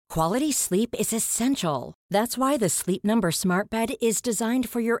Quality sleep is essential. That's why the Sleep Number Smart Bed is designed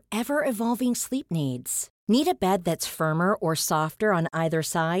for your ever-evolving sleep needs. Need a bed that's firmer or softer on either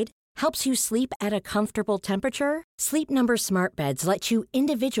side? Helps you sleep at a comfortable temperature? Sleep Number Smart Beds let you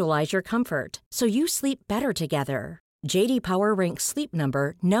individualize your comfort, so you sleep better together. J.D. Power ranks Sleep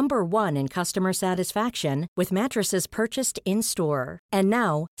Number number 1 in customer satisfaction with mattresses purchased in-store. And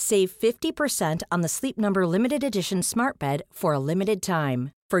now, save 50% on the Sleep Number Limited Edition Smart Bed for a limited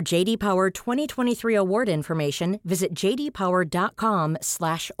time. For J.D. Power 2023 award information, visit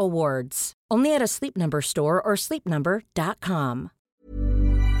jdpower.com/awards. Only at a Sleep Number store or sleepnumber.com.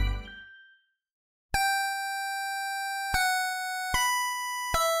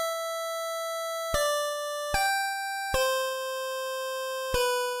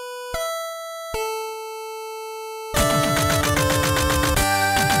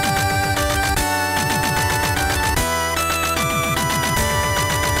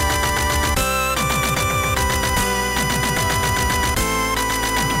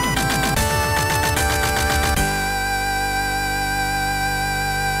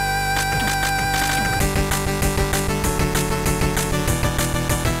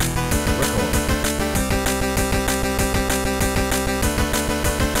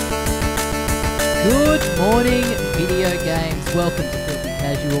 Good morning, video games. Welcome to Filthy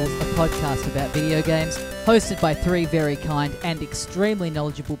Casuals, a podcast about video games, hosted by three very kind and extremely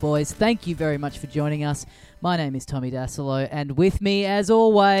knowledgeable boys. Thank you very much for joining us. My name is Tommy Dasilo, and with me, as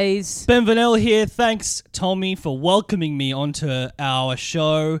always, Ben Vanel here. Thanks, Tommy, for welcoming me onto our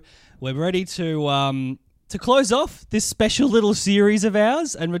show. We're ready to close off this special little series of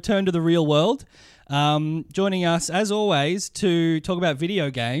ours and return to the real world. Joining us, as always, to talk about video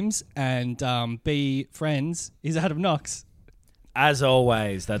games and be friends is Adam Knox. As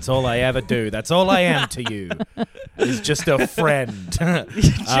always, that's all I ever do. That's all I am to you, is just a friend.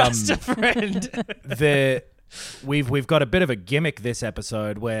 Just a friend. We've got a bit of a gimmick this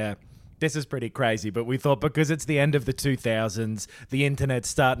episode where this is pretty crazy, but we thought because it's the end of the 2000s, the internet's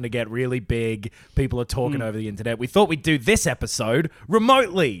starting to get really big, people are talking over the internet, we thought we'd do this episode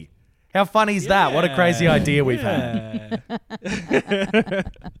remotely. How funny is that? What a crazy idea we've had.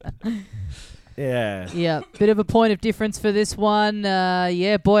 Yeah, bit of a point of difference for this one. I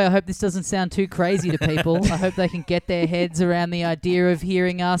hope this doesn't sound too crazy to people. I hope they can get their heads around the idea of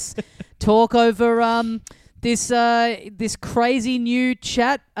hearing us talk over this crazy new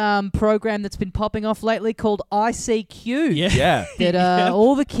chat program that's been popping off lately called ICQ. Yeah. That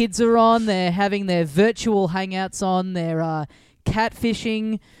all the kids are on. They're having their virtual hangouts on. They're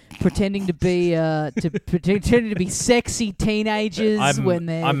catfishing, pretending to be sexy teenagers when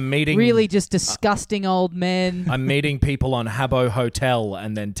they're really just disgusting old men. I'm meeting people on Habbo Hotel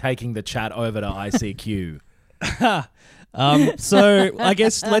and then taking the chat over to ICQ. So I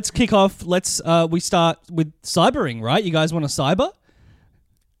guess let's kick off. We start with cybering, right? You guys want to cyber?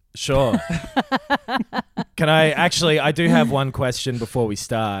 Sure. I do have one question before we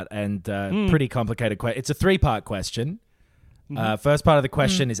start, and pretty complicated question. It's a 3-part question. First part of the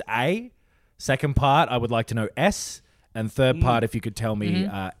question is A. Second part, I would like to know S. And third part, if you could tell me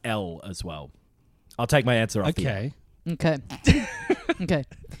L as well. I'll take my answer off the air. Okay. Okay.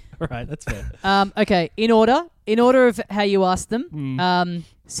 All right, that's fair. Okay, in order of how you asked them.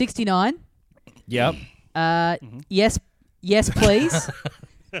 69. Yep. Yes, please.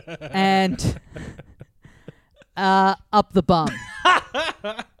 And up the bum.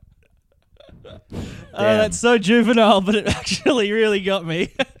 That's so juvenile, but it actually really got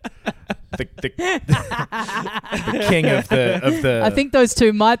me. The king of the I think those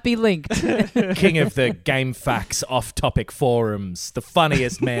two might be linked. King of the Game Facts off-topic forums, the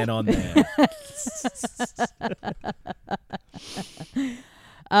funniest man on there.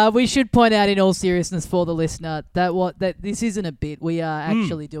 We should point out, in all seriousness, for the listener, that this isn't a bit. We are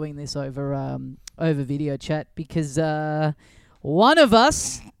actually doing this over video chat because one of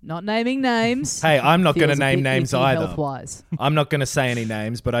us, not naming names. Hey, I'm not going to name names either. Health-wise. I'm not going to say any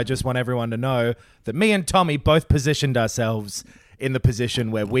names, but I just want everyone to know that me and Tommy both positioned ourselves in the position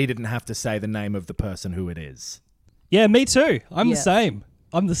where we didn't have to say the name of the person who it is. Yeah, me too. I'm the same.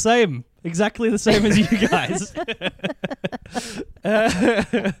 I'm the same. Exactly the same as you guys.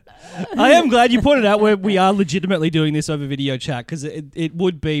 I am glad you pointed out where we are legitimately doing this over video chat, because it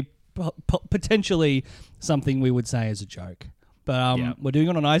would be potentially something we would say as a joke. But we're doing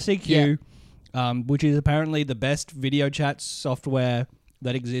it on ICQ, which is apparently the best video chat software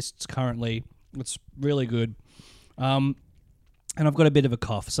that exists currently. It's really good. And I've got a bit of a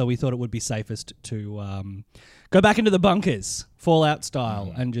cough, so we thought it would be safest to go back into the bunkers, Fallout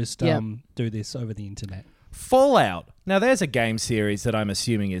style, and just do this over the internet. Fallout. Now, there's a game series that I'm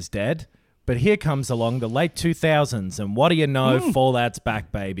assuming is dead, but here comes along the late 2000s, and what do you know? Fallout's back,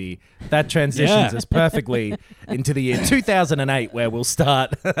 baby. That transitions us perfectly into the year 2008, where we'll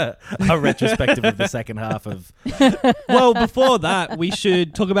start a retrospective of the second half of... Well, before that, we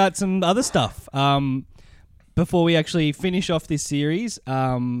should talk about some other stuff. Before we actually finish off this series,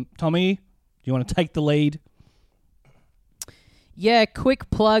 Tommy, do you want to take the lead? Yeah, quick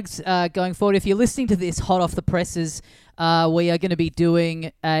plugs going forward. If you're listening to this hot off the presses, we are going to be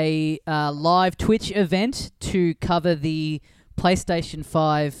doing a live Twitch event to cover the PlayStation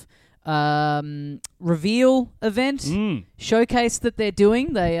 5 reveal event showcase that they're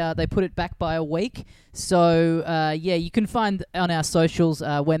doing. They put it back by a week. So, yeah, you can find on our socials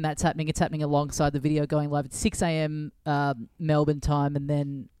when that's happening. It's happening alongside the video going live at 6 a.m. Melbourne time, and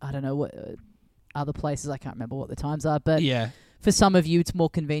then, I don't know, what other places. I can't remember what the times are, but... Yeah. For some of you, it's more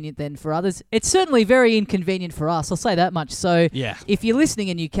convenient than for others. It's certainly very inconvenient for us. I'll say that much. So if you're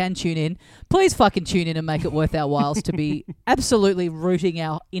listening and you can tune in, please fucking tune in and make it worth our whiles to be absolutely rooting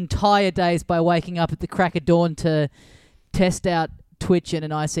our entire days by waking up at the crack of dawn to test out Twitch and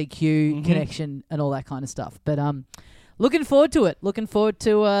an ICQ connection and all that kind of stuff. But looking forward to it. Looking forward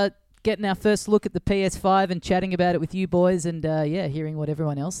to getting our first look at the PS5 and chatting about it with you boys and, hearing what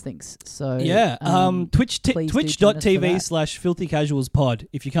everyone else thinks. So twitch.tv/filthycasualspod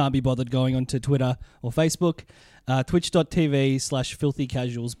if you can't be bothered going onto Twitter or Facebook.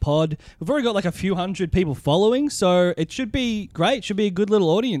 Twitch.tv/filthycasualspod. We've already got like a few hundred people following, so it should be great. It should be a good little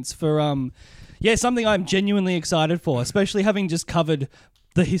audience for, something I'm genuinely excited for, especially having just covered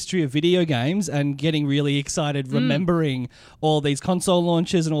the history of video games and getting really excited remembering all these console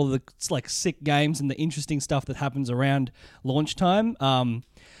launches and all the like sick games and the interesting stuff that happens around launch time. I'm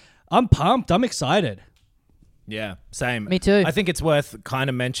pumped. I'm excited. Yeah, same. Me too. I think it's worth kind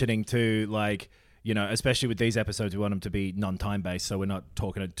of mentioning too, like, you know, especially with these episodes, we want them to be non-time based, so we're not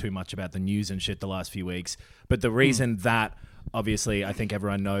talking too much about the news and shit the last few weeks. But the reason that obviously I think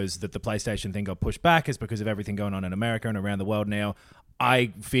everyone knows that the PlayStation thing got pushed back is because of everything going on in America and around the world now.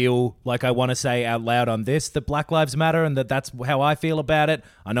 I feel like I want to say out loud on this that Black Lives Matter and that's how I feel about it.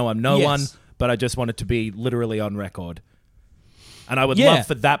 I know I'm no one, but I just want it to be literally on record. And I would love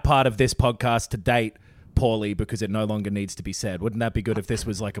for that part of this podcast to date poorly because it no longer needs to be said. Wouldn't that be good if this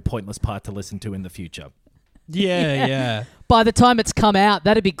was like a pointless part to listen to in the future? Yeah. By the time it's come out,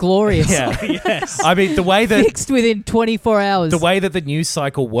 that'd be glorious. Yeah. Yes. I mean, the way that... Fixed within 24 hours. The way that the news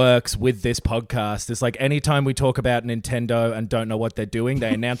cycle works with this podcast is like anytime we talk about Nintendo and don't know what they're doing,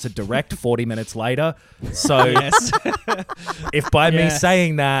 they announce a direct 40 minutes later. So if by me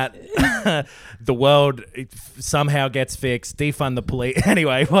saying that, the world somehow gets fixed, defund the police...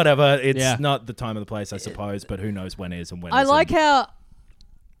 Anyway, whatever. It's not the time or the place, I suppose, but who knows when is and when I isn't.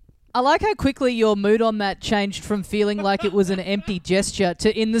 I like how quickly your mood on that changed from feeling like it was an empty gesture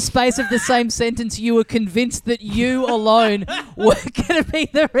to, in the space of the same sentence, you were convinced that you alone were going to be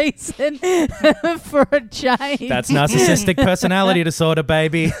the reason for a change. That's narcissistic personality disorder,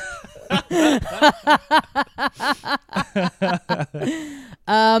 baby.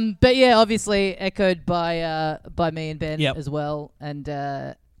 But yeah, obviously echoed by me and Ben as well, and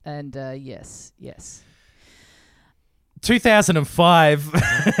yes. 2005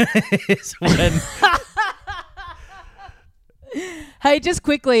 is when... Hey, just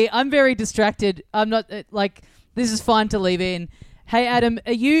quickly, I'm very distracted. I'm not, this is fine to leave in. Hey, Adam,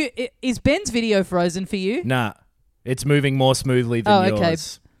 is Ben's video frozen for you? Nah, it's moving more smoothly than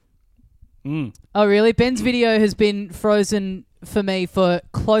yours. Oh, really? Ben's video has been frozen for me for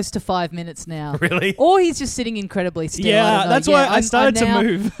close to 5 minutes now. Really? Or he's just sitting incredibly still. Yeah, that's why I started to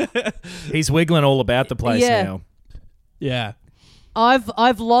move. He's wiggling all about the place now. Yeah.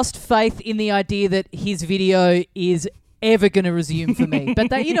 I've lost faith in the idea that his video is ever going to resume for me. But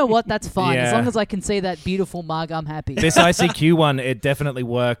that, you know what? That's fine. As long as I can see that beautiful mug, I'm happy. This ICQ one, it definitely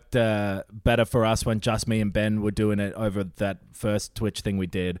worked better for us when just me and Ben were doing it over that first Twitch thing we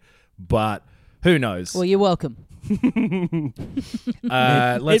did. But who knows? Well, you're welcome. Let's it move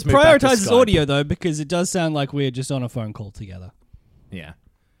back to prioritizes Skype. audio, though, because it does sound like we're just on a phone call together. Yeah.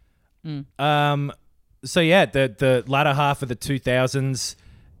 So yeah, the latter half of the 2000s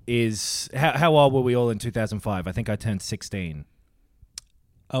is... How old were we all in 2005? I think I turned 16.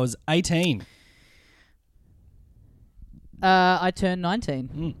 I was 18. I turned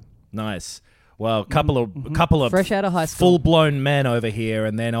 19. Nice. Well, a couple of fresh out of high school, full-blown men over here,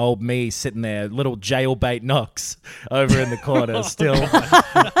 and then old me sitting there, little jailbait Knox over in the corner, still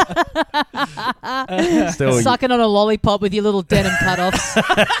sucking on a lollipop with your little denim cutoffs.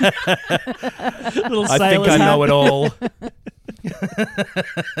 Little I think I know it all.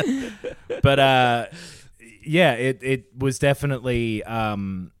 But yeah, it was definitely.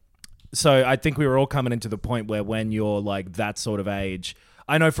 So I think we were all coming into the point where when you're like that sort of age,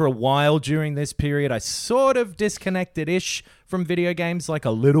 I know for a while during this period, I sort of disconnected-ish from video games, like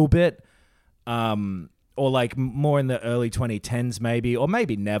a little bit, or like more in the early 2010s maybe, or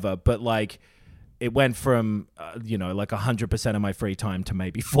maybe never, but like it went from, like 100% of my free time to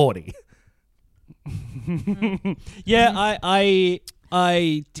maybe 40. Yeah,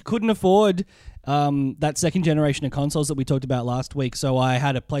 I couldn't afford that second generation of consoles that we talked about last week, so I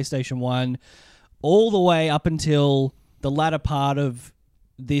had a PlayStation 1 all the way up until the latter part of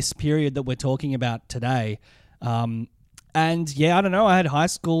this period that we're talking about today. And yeah, I don't know, I had high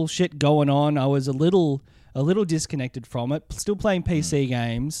school shit going on. I was a little disconnected from it, still playing PC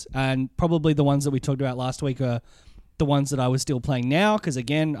games, and probably the ones that we talked about last week are the ones that I was still playing now, because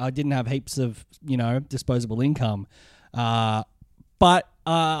again, I didn't have heaps of, disposable income. But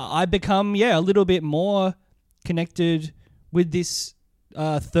I become, a little bit more connected with this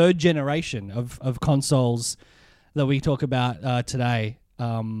third generation of consoles that we talk about today.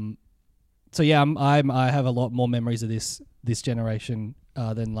 So yeah, I have a lot more memories of this generation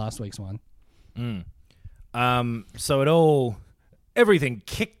than last week's one. So everything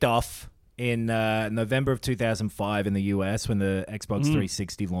kicked off in November of 2005 in the US when the Xbox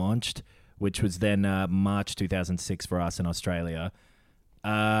 360 launched, which was then March 2006 for us in Australia.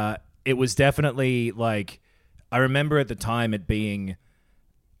 It was definitely like, I remember at the time it being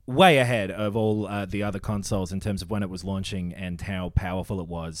way ahead of all the other consoles in terms of when it was launching and how powerful it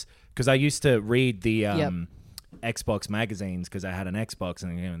was. Because I used to read the Xbox magazines because I had an Xbox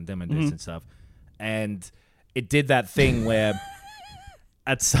and them and this and stuff. And it did that thing where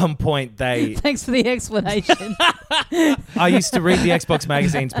at some point they... Thanks for the explanation. I used to read the Xbox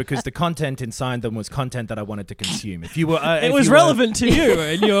magazines because the content inside them was content that I wanted to consume. If you were, it was relevant to you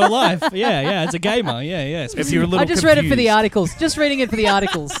in your life. Yeah, as a gamer. Yeah. If you're a little I just confused. read it for the articles. Just reading it for the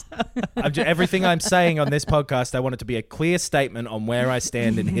articles. Everything I'm saying on this podcast, I want it to be a clear statement on where I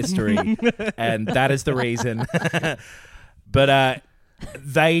stand in history, and that is the reason. But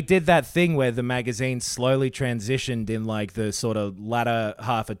they did that thing where the magazine slowly transitioned in like the sort of latter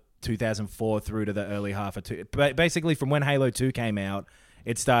half of 2004 through to the early half of basically from when Halo 2 came out,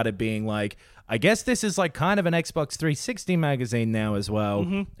 it started being like, I guess this is like kind of an Xbox 360 magazine now as well.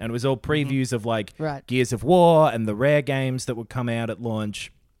 And it was all previews of like Gears of War and the Rare games that would come out at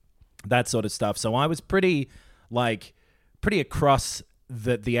launch, that sort of stuff. So I was pretty across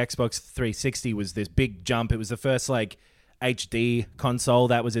that the Xbox 360 was this big jump. It was the first like HD console.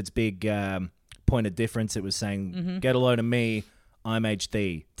 That was its big point of difference. It was saying, get a load of me, I'm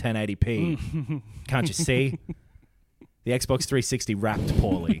HD, 1080p. Can't you see? The Xbox 360 wrapped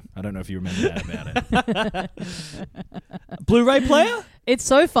poorly. I don't know if you remember that about it. Blu-ray player? It's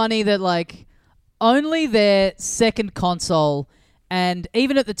so funny that like only their second console, and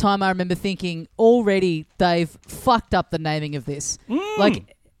even at the time I remember thinking already they've fucked up the naming of this.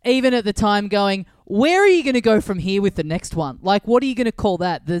 Like even at the time going, where are you going to go from here with the next one? Like, what are you going to call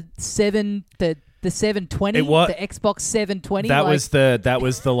that? The 720, the Xbox 720. That was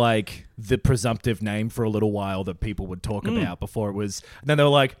the like the presumptive name for a little while that people would talk about before it was. And then they were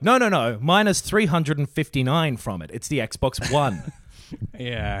like, no, minus 359 from it. It's the Xbox One.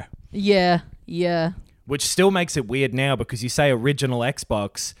 Yeah. Which still makes it weird now because you say original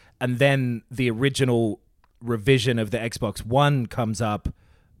Xbox and then the original revision of the Xbox One comes up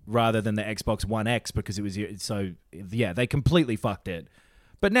rather than the Xbox One X because it was so they completely fucked it.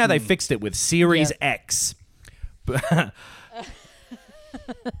 But now they fixed it with Series X. But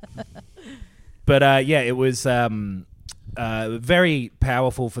it was very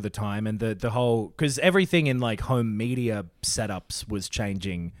powerful for the time, and the whole, because everything in like home media setups was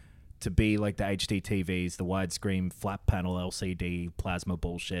changing to be like the HD TVs, the widescreen flat panel LCD plasma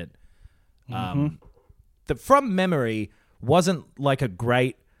bullshit. The from memory wasn't like a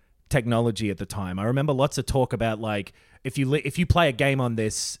great technology at the time. I remember lots of talk about like if you play a game on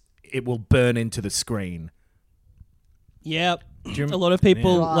this, it will burn into the screen. Yep. A lot of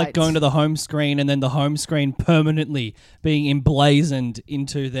people like going to the home screen and then the home screen permanently being emblazoned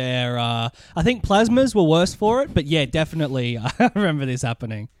into their... I think plasmas were worse for it, but yeah, definitely. I remember this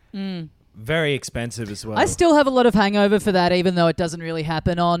happening. Very expensive as well. I still have a lot of hangover for that, even though it doesn't really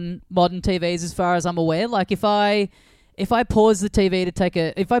happen on modern TVs as far as I'm aware. Like if I pause the TV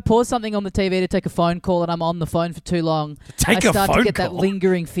if I pause something on the TV to take a phone call and I'm on the phone for too long, I start to get that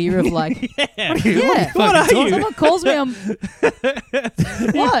lingering fear of like, What are you? Someone calls me, I'm...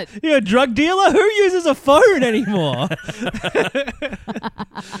 What? You're a drug dealer? Who uses a phone anymore?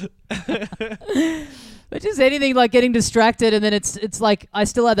 Which just anything like getting distracted, and then it's like I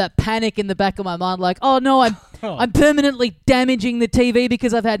still have that panic in the back of my mind, like, oh no, I'm permanently damaging the TV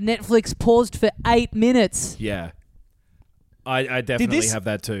because I've had Netflix paused for 8 minutes. Yeah, I definitely have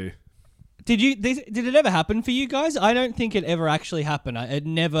that too. Did it ever happen for you guys? I don't think it ever actually happened.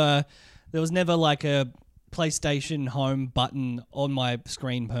 There was never like a PlayStation Home button on my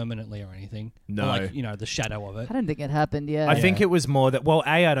screen permanently or anything. No. Or like, the shadow of it. I don't think it happened, yeah. I think it was more that, well,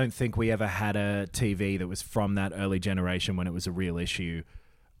 I don't think we ever had a TV that was from that early generation when it was a real issue.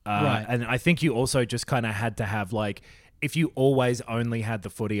 Right. And I think you also just kind of had to have, like, if you always only had the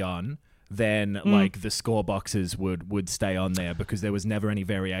footy on, then, like, the score boxes would stay on there because there was never any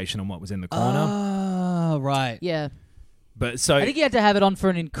variation on what was in the corner. Oh, right. Yeah. But so I think you had to have it on for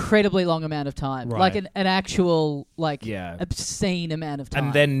an incredibly long amount of time. Right. Like an actual, like, obscene amount of time.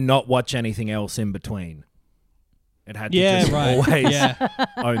 And then not watch anything else in between. It had to just always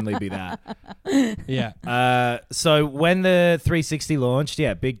only be that. Yeah. So when the 360 launched,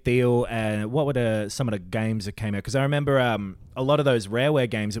 big deal. And what were some of the games that came out? Because I remember a lot of those Rareware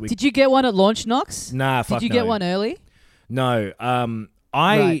games that we... Did you get one at launch, Knox? Nah, fuck no. Did you get one early? No.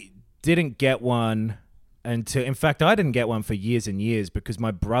 I didn't get one until... In fact, I didn't get one for years and years because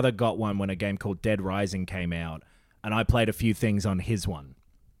my brother got one when a game called Dead Rising came out. And I played a few things on his one.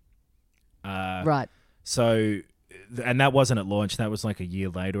 Right. So... And that wasn't at launch. That was like a year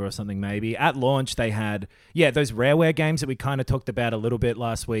later or something maybe. At launch, they had, those Rareware games that we kind of talked about a little bit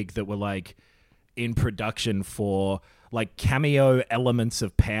last week that were like in production for, like Cameo Elements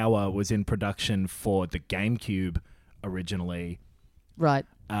of Power was in production for the GameCube originally. Right.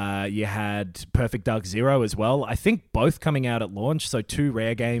 You had Perfect Dark Zero as well. I think both coming out at launch. So 2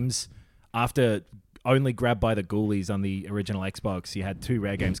 Rare games after only grabbed by the Ghoulies on the original Xbox. You had 2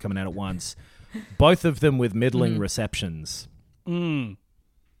 Rare games coming out at once. Both of them with middling receptions.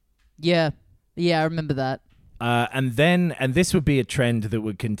 Yeah, I remember that. And this would be a trend that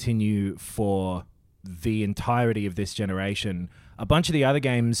would continue for the entirety of this generation. A bunch of the other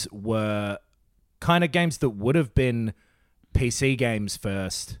games were kind of games that would have been PC games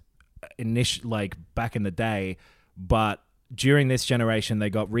first, like back in the day, but during this generation they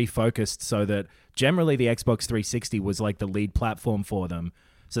got refocused so that generally the Xbox 360 was like the lead platform for them.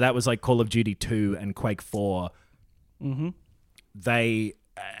 So that was like Call of Duty 2 and Quake 4. Mm-hmm.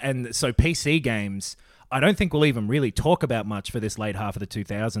 And so PC games, I don't think we'll even really talk about much for this late half of the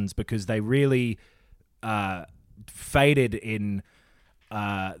 2000s because they really faded in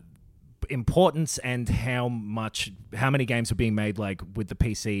importance and how many games were being made like with the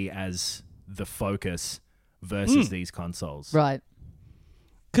PC as the focus versus these consoles. Right.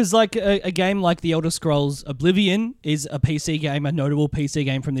 Because like a game like The Elder Scrolls Oblivion is a PC game, a notable PC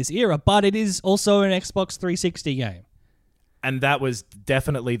game from this era, but it is also an Xbox 360 game. And that was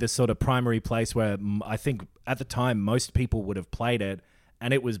definitely the sort of primary place where I think at the time most people would have played it.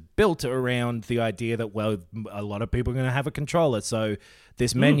 And it was built around the idea that, well, a lot of people are going to have a controller. So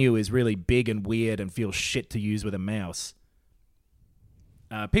this menu is really big and weird and feels shit to use with a mouse.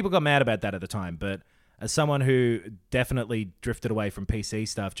 People got mad about that at the time, but... As someone who definitely drifted away from PC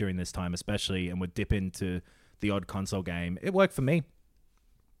stuff during this time, especially, and would dip into the odd console game, it worked for me.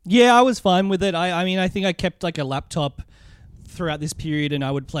 Yeah, I was fine with it. I mean, I think I kept like a laptop throughout this period, and I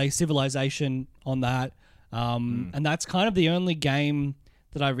would play Civilization on that. And that's kind of the only game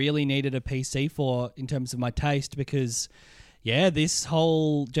that I really needed a PC for in terms of my taste because, this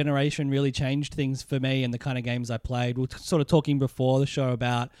whole generation really changed things for me and the kind of games I played. We were sort of talking before the show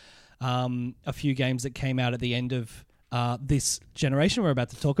about... a few games that came out at the end of this generation we're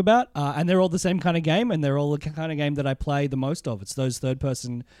about to talk about, and they're all the same kind of game, and they're all the kind of game that I play the most of. It's those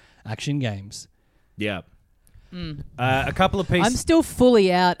third-person action games. Yeah. A couple of pieces... I'm still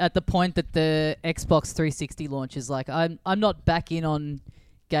fully out at the point that the Xbox 360 launches. Like, I'm not back in on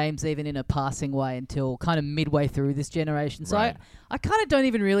games even in a passing way until kind of midway through this generation. So I kind of don't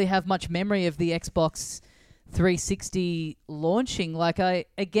even really have much memory of the Xbox 360 launching. Like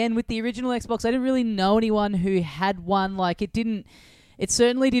again with the original Xbox, I didn't really know anyone who had one. Like it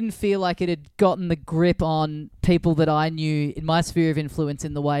certainly didn't feel like it had gotten the grip on people that I knew in my sphere of influence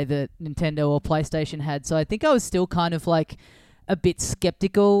in the way that Nintendo or PlayStation had. So I think I was still kind of like a bit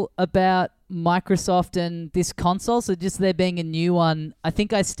skeptical about Microsoft and this console. So just there being a new one, I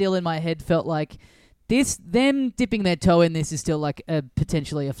think I still in my head felt like them dipping their toe in this is still like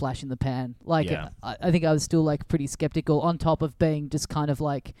potentially a flash in the pan. Like I think I was still like pretty skeptical on top of being just kind of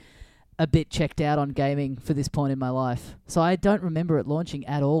like a bit checked out on gaming for this point in my life. So I don't remember it launching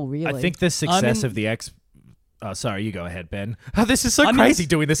at all, really. I think the success of the Oh, sorry, you go ahead, Ben. Oh, this is so crazy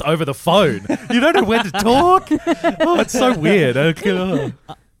doing this over the phone. You don't know when to talk. Oh, it's so weird.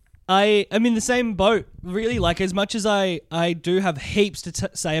 I'm in the same boat, really. Like, as much as I do have heaps to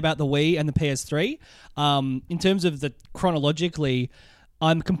say about the Wii and the PS3, in terms of the chronologically,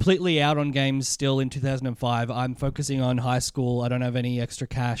 I'm completely out on games still in 2005. I'm focusing on high school. I don't have any extra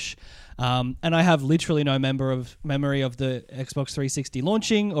cash. And I have literally no memory of the Xbox 360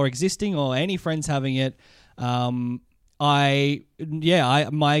 launching or existing or any friends having it. My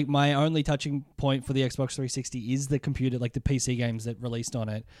only touching point for the Xbox 360 is the computer, like the PC games that released on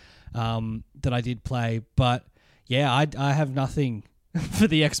it, that I did play. But yeah, I have nothing for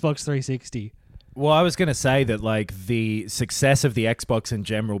the Xbox 360. Well, I was going to say that like the success of the Xbox in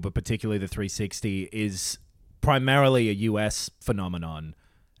general, but particularly the 360, is primarily a US phenomenon.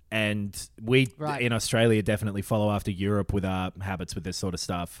 And we in Australia definitely follow after Europe with our habits with this sort of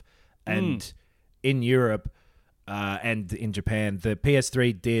stuff. And in Europe and in Japan, the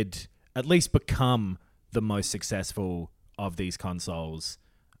PS3 did at least become the most successful of these consoles.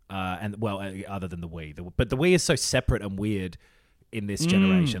 Other than the Wii. But the Wii is so separate and weird in this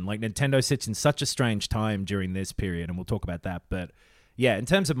generation. Like, Nintendo sits in such a strange time during this period, and we'll talk about that. But yeah, in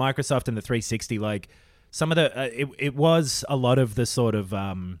terms of Microsoft and the 360, like some of the it was a lot of the sort of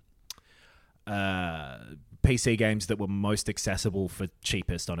PC games that were most accessible for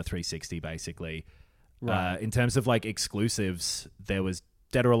cheapest on a 360, basically. Right. In terms of like exclusives, there was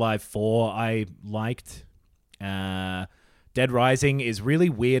Dead or Alive 4 I liked. Dead Rising is really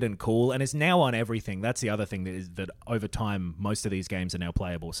weird and cool, and it's now on everything. That's the other thing that over time, most of these games are now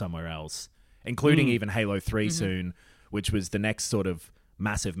playable somewhere else, including even Halo 3 soon, which was the next sort of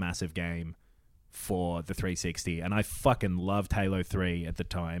massive game for the 360. And I fucking loved Halo 3 at the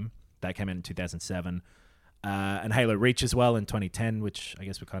time. That came out in 2007. And Halo Reach as well in 2010, which I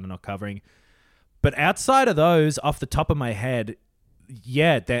guess we're kind of not covering. But outside of those, off the top of my head,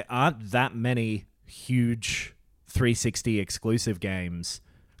 yeah, there aren't that many huge 360 exclusive games.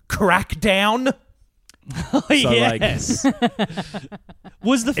 Crackdown. Oh, so yes.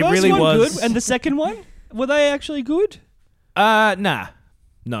 Was the first one good and the second one? Were they actually good? Nah.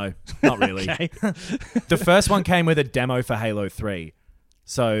 No, not really. The first one came with a demo for Halo 3.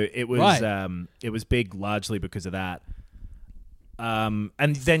 So it was it was big largely because of that. And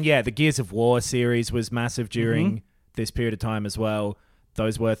then the Gears of War series was massive during this period of time as well.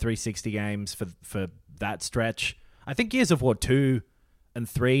 Those were 360 games for that stretch. I think Gears of War 2 and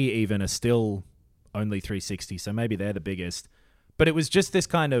 3 even are still only 360, so maybe they're the biggest. But it was just this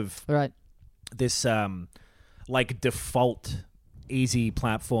kind of this like default easy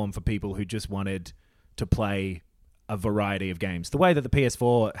platform for people who just wanted to play a variety of games, the way that the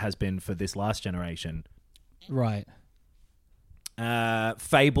PS4 has been for this last generation. Right.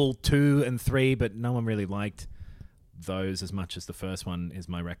 Fable 2 and 3, but no one really liked those as much as the first one is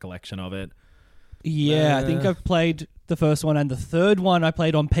my recollection of it. Yeah, I think I've played the first one, and the third one I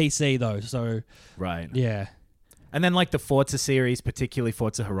played on PC though. So right, yeah. And then like the Forza series, particularly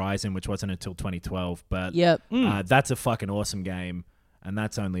Forza Horizon, which wasn't until 2012, but that's a fucking awesome game, and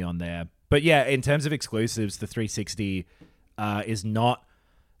that's only on there. But yeah, in terms of exclusives, the 360 is not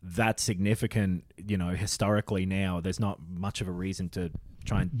that significant, historically now. There's not much of a reason to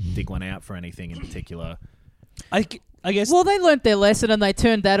try and dig one out for anything in particular. I guess. Well, they learnt their lesson and they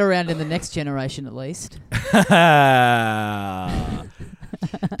turned that around in the next generation, at least. The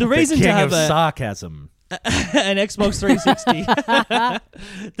reason the king to have of sarcasm. An Xbox 360.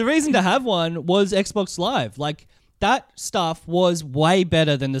 The reason to have one was Xbox Live. Like, that stuff was way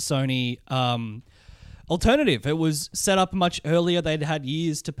better than the Sony alternative. It was set up much earlier. They'd had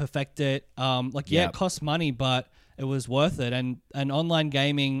years to perfect it. It cost money, but it was worth it. And online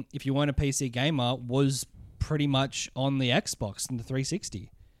gaming, if you weren't a PC gamer, was pretty much on the Xbox and the 360.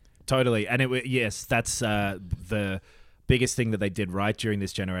 Totally. And that's the biggest thing that they did right during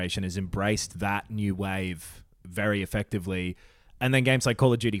this generation is embraced that new wave very effectively. And then games like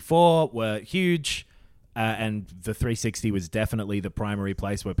Call of Duty 4 were huge, and the 360 was definitely the primary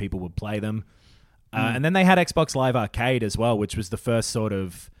place where people would play them. And then they had Xbox Live Arcade as well, which was the first sort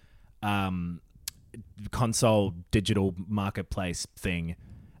of console digital marketplace thing.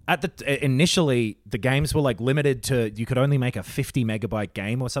 Initially, the games were like limited to, you could only make a 50 megabyte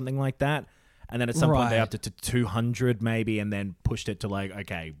game or something like that. And then at some point they upped it to 200 maybe, and then pushed it to like,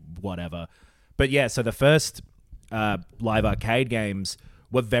 okay, whatever. But yeah, so the first Live Arcade games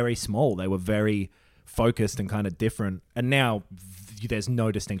were very small. They were very focused and kind of different. And now there's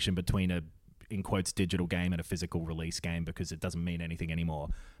no distinction between a, in quotes, digital game and a physical release game because it doesn't mean anything anymore.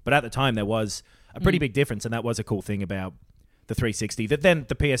 But at the time, there was a pretty big difference, and that was a cool thing about the 360 that then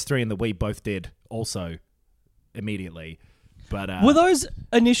the PS3 and the Wii both did also immediately. But were those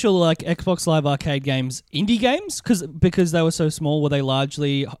initial like Xbox Live Arcade games indie games? Because they were so small, were they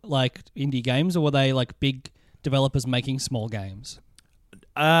largely like indie games, or were they like big developers making small games?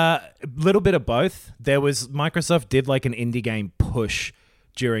 A little bit of both. Microsoft did like an indie game push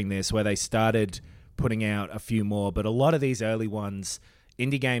during this where they started putting out a few more, but a lot of these early ones,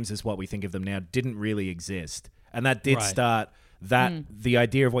 indie games is what we think of them now, didn't really exist. And that did start the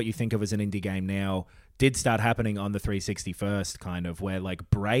idea of what you think of as an indie game now did start happening on the 360 first, kind of, where like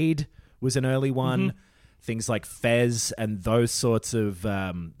Braid was an early one. Things like Fez and those sorts of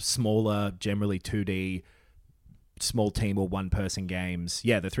smaller, generally 2D, small team or one-person games.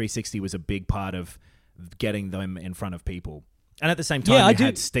 Yeah, the 360 was a big part of getting them in front of people. And at the same time, you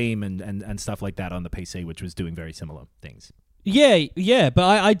had Steam and stuff like that on the PC, which was doing very similar things. Yeah, but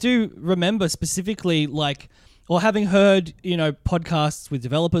I do remember specifically like, or having heard, podcasts with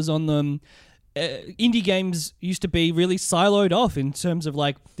developers on them, indie games used to be really siloed off in terms of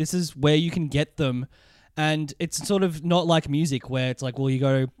like, this is where you can get them. And it's sort of not like music where it's like, well, you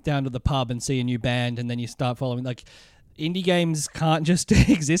go down to the pub and see a new band and then you start following. Like, indie games can't just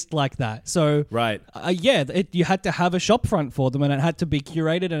exist like that. So, right. You had to have a shop front for them, and it had to be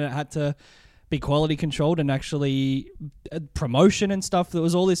curated, and it had to be quality controlled, and actually promotion and stuff. There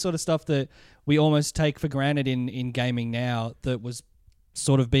was all this sort of stuff that we almost take for granted in gaming now that was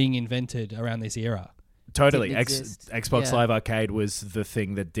sort of being invented around this era. Totally. Xbox Live Arcade was the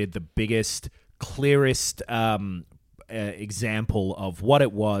thing that did the biggest, clearest example of what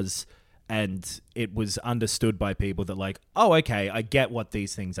it was, and it was understood by people that like, oh, okay, I get what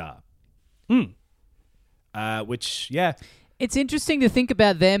these things are. It's interesting to think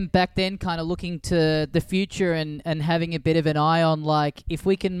about them back then kind of looking to the future and having a bit of an eye on, like, if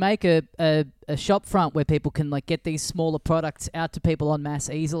we can make a shop front where people can, like, get these smaller products out to people en masse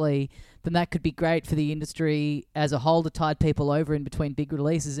easily, then that could be great for the industry as a whole to tide people over in between big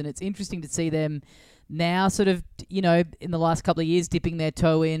releases. And it's interesting to see them now sort of, in the last couple of years, dipping their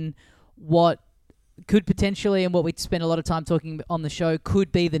toe in what could potentially, and what we spent a lot of time talking on the show,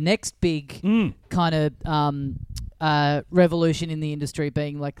 could be the next big kind of revolution in the industry,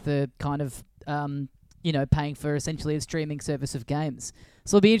 being like the kind of, paying for essentially a streaming service of games.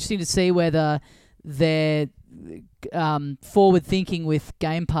 So it'll be interesting to see whether their forward thinking with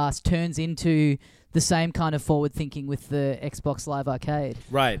Game Pass turns into the same kind of forward thinking with the Xbox Live Arcade.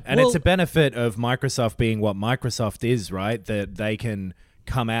 Right. And it's a benefit of Microsoft being what Microsoft is, right? That they can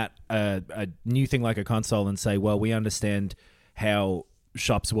come at a new thing like a console and say, well, we understand how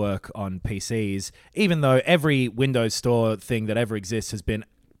shops work on PCs, even though every Windows Store thing that ever exists has been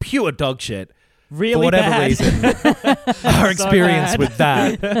pure dog shit. Really, for whatever bad. reason, our experience with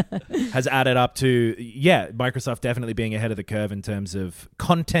that has added up to, Microsoft definitely being ahead of the curve in terms of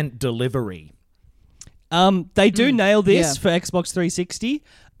content delivery. They do nail this for Xbox 360,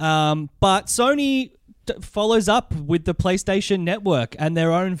 but Sony follows up with the PlayStation Network and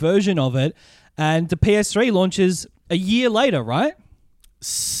their own version of it, and the PS3 launches a year later, right?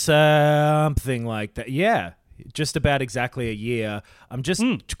 Something like that. Yeah, just about exactly a year. I'm just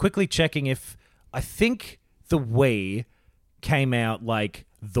quickly checking if I think the Wii came out like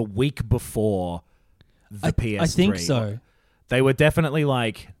the week before the PS3. I think so. They were definitely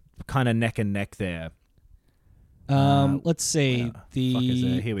like kind of neck and neck there. Let's see.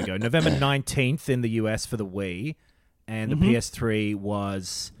 Here we go. November 19th in the US for the Wii, and the PS3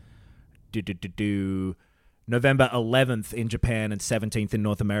 was November 11th in Japan and 17th in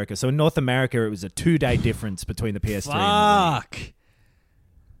North America. So in North America, it was a 2-day difference between the PS3 and the Wii.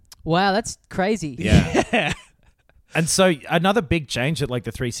 Wow, that's crazy. Yeah. And so another big change that like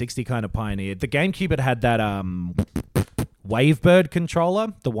the 360 kind of pioneered. The GameCube had that Wavebird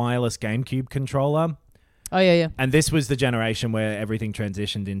controller, the wireless GameCube controller. Oh, yeah. And this was the generation where everything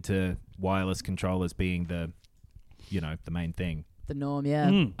transitioned into wireless controllers being the main thing. The norm,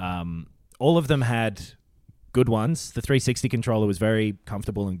 yeah. All of them had good ones. The 360 controller was very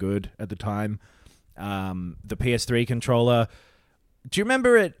comfortable and good at the time. The PS3 controller, do you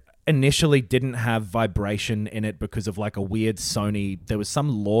remember it initially didn't have vibration in it because of like a weird Sony, there was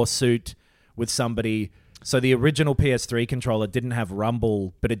some lawsuit with somebody. So the original PS3 controller didn't have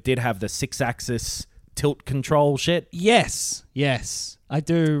rumble, but it did have the 6-axis tilt control shit. Yes. I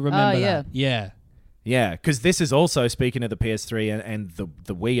do remember that. Yeah, because this is also, speaking of the PS3 and the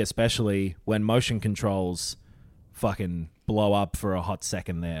Wii especially, when motion controls fucking blow up for a hot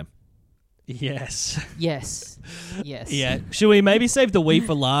second there. Yes. Yeah. Should we maybe save the Wii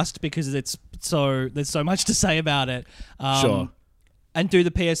for last because there's so much to say about it? Sure. And do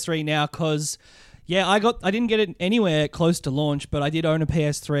the PS3 now because, Yeah, I didn't get it anywhere close to launch, but I did own a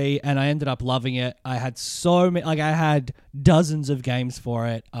PS3 and I ended up loving it. I had I had dozens of games for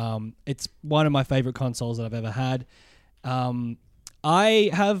it. It's one of my favorite consoles that I've ever had. I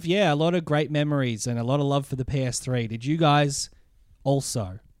have, a lot of great memories and a lot of love for the PS3. Did you guys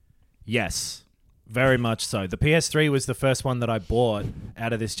also? Yes, very much so. The PS3 was the first one that I bought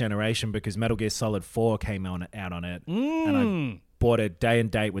out of this generation because Metal Gear Solid 4 came out on it. And I bought it day and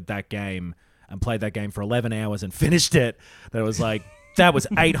date with that game and played that game for 11 hours and finished it. That was like, that was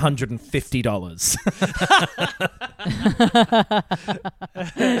 $850.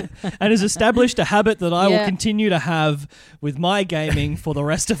 And has established a habit that I will continue to have with my gaming for the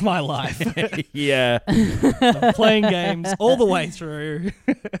rest of my life. Yeah. I'm playing games all the way through.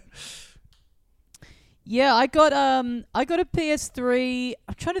 Yeah, I got a PS3.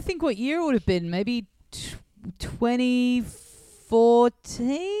 I'm trying to think what year it would have been. Maybe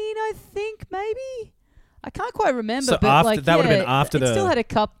 2014, I think, maybe. I can't quite remember. So but after, that would have been after it still had a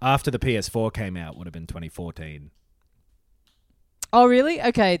after the PS4 came out. Would have been 2014. Oh, really?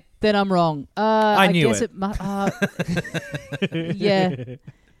 Okay, then I'm wrong. I knew guess it. Yeah.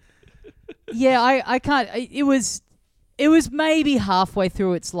 Yeah, I can't. It was maybe halfway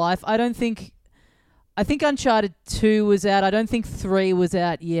through its life. I think Uncharted 2 was out. I don't think 3 was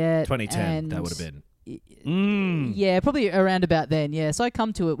out yet. 2010, that would have been. Yeah, probably around about then. Yeah, so I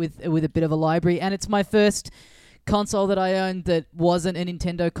come to it with a bit of a library, and it's my first console that I owned that wasn't a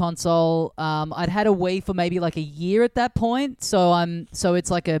Nintendo console. I'd had a Wii for maybe like a year at that point, so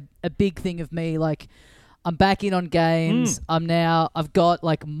it's like a big thing of me. Like, I'm back in on games. I've got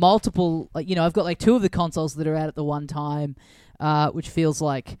like multiple. I've got like 2 of the consoles that are out at the one time, which feels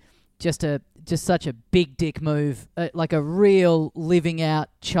like just such a big dick move, like a real living out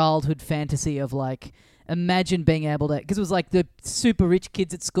childhood fantasy of like, imagine being able to, because it was like the super rich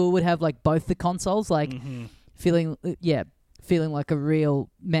kids at school would have like both the consoles, like feeling like a real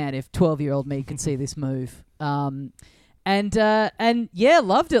man if 12-year-old me could see this move. Loved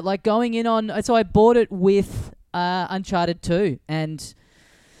it. Like going in on, so I bought it with Uncharted 2, and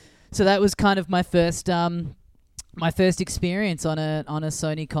so that was kind of my first experience on a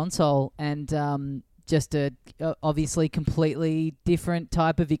Sony console, and just a obviously completely different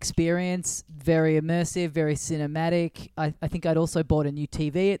type of experience, very immersive, very cinematic. I think I'd also bought a new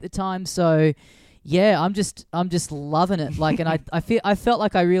TV at the time, so yeah, I'm just loving it. Like, and I felt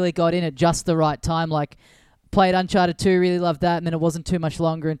like I really got in at just the right time. Like, played Uncharted 2, really loved that, and then it wasn't too much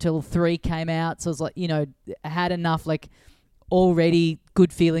longer until 3 came out. So I was like, I had enough like already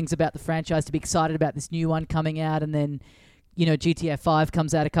good feelings about the franchise to be excited about this new one coming out, and then GTA 5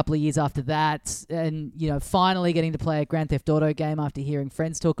 comes out a couple of years after that, and finally getting to play a Grand Theft Auto game after hearing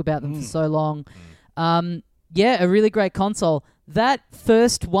friends talk about them for so long. A really great console. That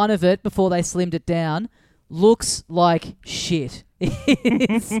first one of it, before they slimmed it down, looks like shit.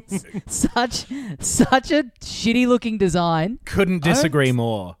 It's such a shitty looking design. Couldn't disagree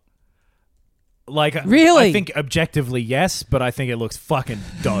more. Like, really? I think objectively, yes, but I think it looks fucking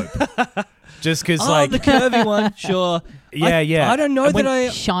dope. Just because, the curvy one, sure. Yeah. I don't know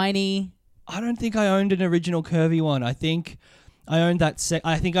shiny. I don't think I owned an original curvy one. I think I owned that.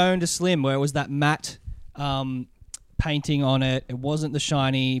 I think I owned a slim where it was that matte painting on it. It wasn't the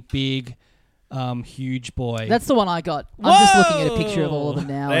shiny, big, huge boy. That's the one I got. I'm just looking at a picture of all of them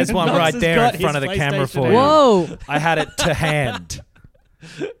now. There's one right there in front of the camera for you. Whoa! I had it to hand.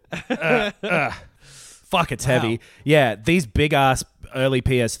 Fuck, it's heavy. Yeah, these big ass early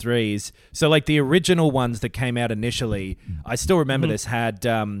PS3s. So like the original ones that came out initially, I still remember this had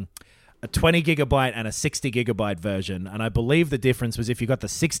a 20 gigabyte and a 60 gigabyte version, and I believe the difference was if you got the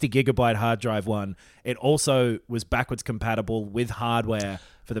 60 gigabyte hard drive one, it also was backwards compatible with hardware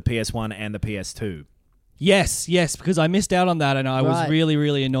for the PS1 and the PS2. Yes, because I missed out on that, and I was really,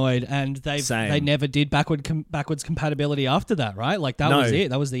 really annoyed. And they never did backwards compatibility after that, right? Like that was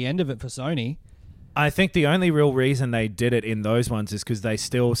it. That was the end of it for Sony. I think the only real reason they did it in those ones is because they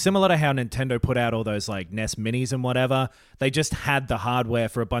still, similar to how Nintendo put out all those like NES Minis and whatever, they just had the hardware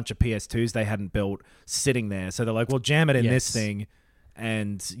for a bunch of PS2s they hadn't built sitting there. So they're like, well, jam it in this thing,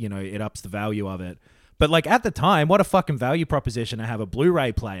 and it ups the value of it. But like at the time, what a fucking value proposition to have a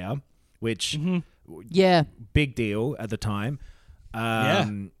Blu-ray player, which big deal at the time.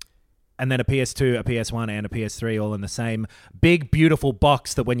 And then a PS2, a PS1, and a PS3 all in the same big, beautiful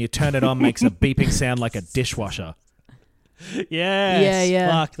box that when you turn it on makes a beeping sound like a dishwasher. Yes.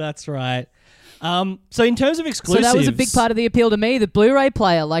 Yeah. Fuck, that's right. So in terms of exclusives... So that was a big part of the appeal to me, the Blu-ray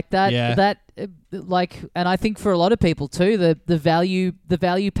player. Like that, and I think for a lot of people too, the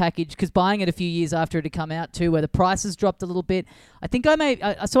value package, because buying it a few years after it had come out too, where the prices dropped a little bit. I think I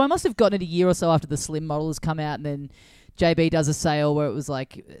must have gotten it a year or so after the Slim model has come out, and then JB does a sale where it was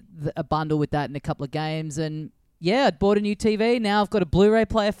like a bundle with that and a couple of games, and yeah, I'd bought a new TV. Now I've got a Blu-ray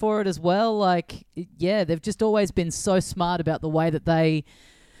player for it as well. Like, yeah, they've just always been so smart about the way that they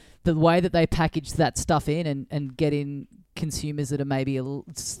package that stuff in and get in consumers that are maybe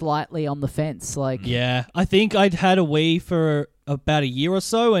slightly on the fence. Like, yeah, I think I'd had a Wii for about a year or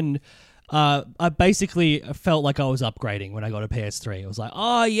so, and I basically felt like I was upgrading when I got a PS3. I was like,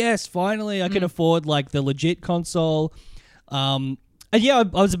 oh yes, finally I can afford like the legit console. And yeah,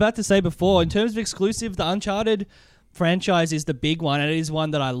 I was about to say before, in terms of exclusive, the Uncharted franchise is the big one, and it is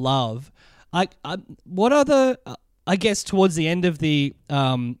one that I love. What other? I guess towards the end of the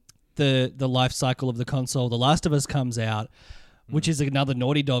life cycle of the console, The Last of Us comes out, which is another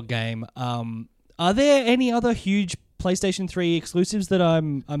Naughty Dog game. Are there any other huge PlayStation 3 exclusives that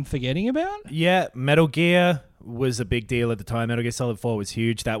I'm forgetting about? Yeah, Metal Gear was a big deal at the time. Metal Gear Solid 4 was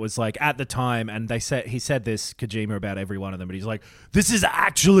huge. That was like at the time, and he said this, Kojima, about every one of them, but he's like, this is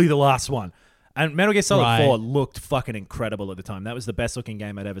actually the last one. And Metal Gear Solid 4 looked fucking incredible at the time. That was the best looking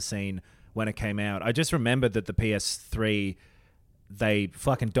game I'd ever seen when it came out. I just remembered that the PS3, they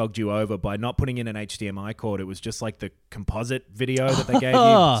fucking dogged you over by not putting in an HDMI cord. It was just like the composite video that they gave you.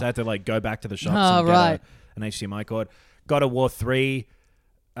 So I had to like go back to the shops and get an HDMI cord. God of War 3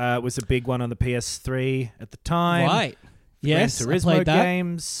 was a big one on the PS3 at the time. Right. Yes, Gran Turismo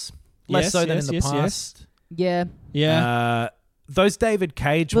games. Less so than in the past. Yeah. Yeah. Those David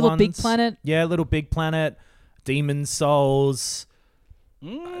Cage Little ones. Big Planet. Yeah, Little Big Planet. Demon's Souls.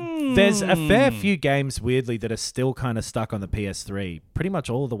 There's a fair few games, weirdly, that are still kind of stuck on the PS3. Pretty much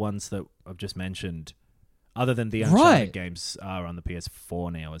all of the ones that I've just mentioned, other than the Uncharted games, are on the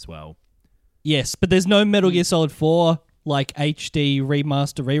PS4 now as well. Yes, but there's no Metal Gear Solid 4 like HD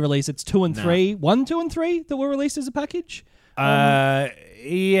remaster re-release. It's 2 and 3. 1, 2, and 3 that were released as a package?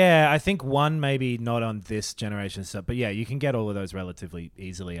 Yeah, I think 1 maybe not on this generation stuff, but yeah, you can get all of those relatively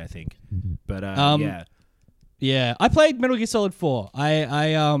easily, I think. But yeah. Yeah, I played Metal Gear Solid 4.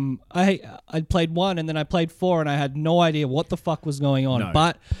 I played 1 and then I played 4 and I had no idea what the fuck was going on. No.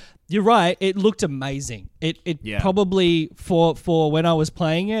 But you're right, it looked amazing. It probably for when I was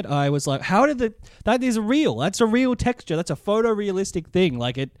playing it, I was like, how did that is real. That's a real texture. That's a photorealistic thing.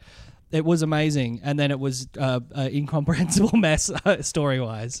 Like it was amazing, and then it was an incomprehensible mess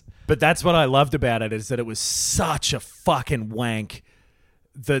story-wise. But that's what I loved about it, is that it was such a fucking wank.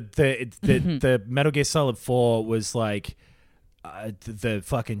 The Metal Gear Solid 4 was like the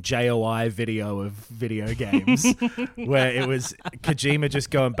fucking JOI video of video games, where it was Kojima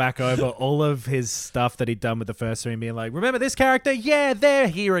just going back over all of his stuff that he'd done with the first three and being like, remember this character? Yeah, they're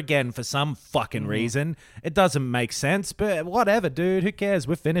here again for some fucking reason. It doesn't make sense, but whatever, dude. Who cares?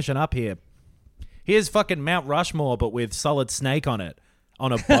 We're finishing up here. Here's fucking Mount Rushmore, but with Solid Snake on it,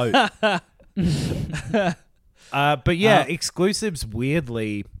 on a boat. But yeah, exclusives,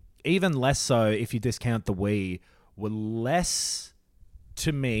 weirdly, even less so if you discount the Wii, were less,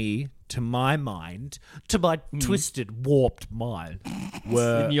 to me, to my mind, to my twisted, warped mind,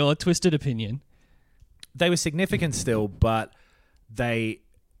 were... In your twisted opinion. They were significant still, but the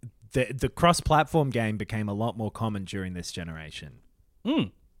cross-platform game became a lot more common during this generation.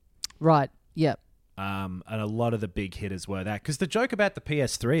 Right, yep. And a lot of the big hitters were that. Because the joke about the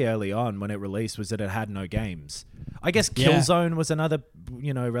PS3 early on when it released was that it had no games. I guess Killzone was another,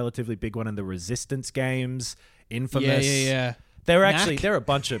 relatively big one in the Resistance games. Infamous. Yeah. There are a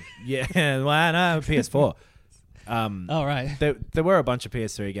bunch of... Yeah, well, no, PS4. All right. There were a bunch of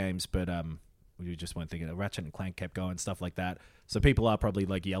PS3 games, but we just weren't thinking. Ratchet and Clank kept going, stuff like that. So people are probably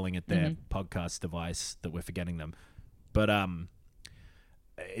like yelling at their podcast device that we're forgetting them. But...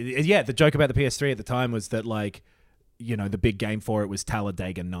 yeah, the joke about the PS3 at the time was that, like, the big game for it was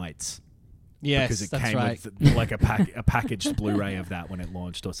Talladega Nights. Yes, because it that's came right. with like a packaged Blu-ray of that when it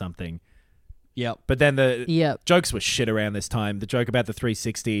launched or something. Yep. But then the jokes were shit around this time. The joke about the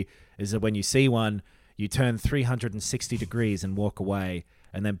 360 is that when you see one, you turn 360 degrees and walk away.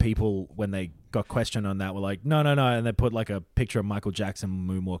 And then people, when they got questioned on that, were like, no. And they put like a picture of Michael Jackson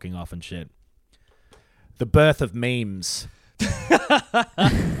moonwalking off and shit. The birth of memes.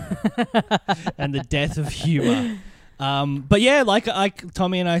 And the death of humor. But yeah, like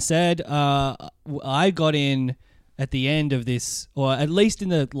Tommy and I said, I got in at the end of this, or at least in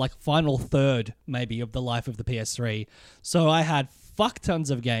the like final third maybe of the life of the PS3. So I had fuck tons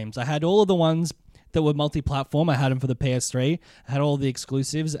of games. I had all of the ones that were multi-platform. I had them for the PS3. I had all the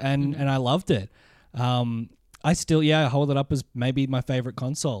exclusives, and I loved it. I still hold it up as maybe my favorite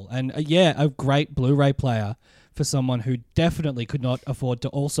console, and a great Blu-ray player for someone who definitely could not afford to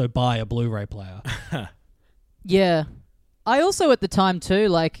also buy a Blu-ray player. Yeah. I also, at the time too,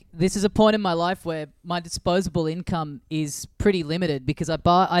 like, this is a point in my life where my disposable income is pretty limited because I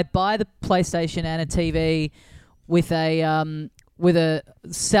buy the PlayStation and a TV with a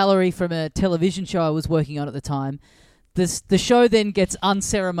salary from a television show I was working on at the time. The show then gets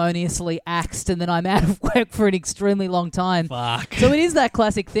unceremoniously axed, and then I'm out of work for an extremely long time. Fuck. So it is that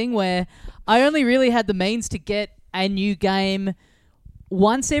classic thing where I only really had the means to get a new game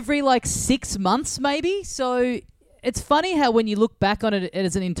once every 6 months maybe. So it's funny how when you look back on it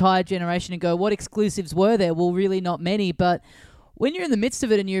as an entire generation and go, what exclusives were there? Well, really not many, but when you're in the midst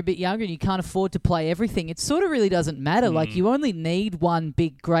of it and you're a bit younger and you can't afford to play everything, it sort of really doesn't matter. Like, you only need one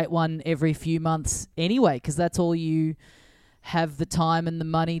big, great one every few months anyway, because that's all you have the time and the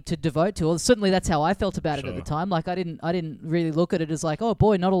money to devote to. Or certainly that's how I felt about it at the time. Like, I didn't really look at it as like, oh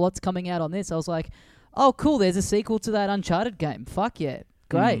boy, not a lot's coming out on this. I was like, oh cool, there's a sequel to that Uncharted game. Fuck yeah.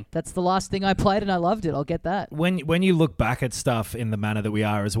 Great. That's the last thing I played and I loved it. I'll get that. When you look back at stuff in the manner that we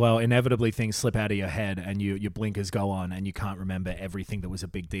are as well, inevitably things slip out of your head and your blinkers go on and you can't remember everything that was a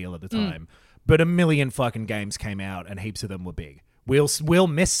big deal at the time. But a million fucking games came out and heaps of them were big. We'll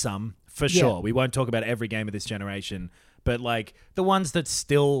miss some for sure. We won't talk about every game of this generation, but like the ones that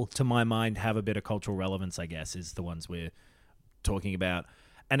still, to my mind, have a bit of cultural relevance, I guess, is the ones we're talking about.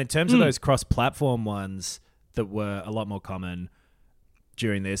 And in terms of those cross-platform ones that were a lot more common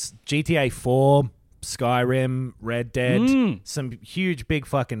during this, GTA 4, Skyrim, Red Dead, some huge big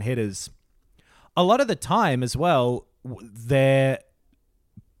fucking hitters. A lot of the time as well, their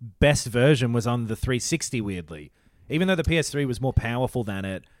best version was on the 360, weirdly. Even though the PS3 was more powerful than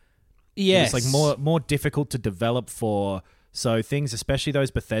it, yes, it was like more difficult to develop for. So things, especially those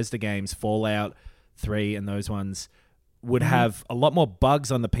Bethesda games, Fallout 3 and those ones, would have a lot more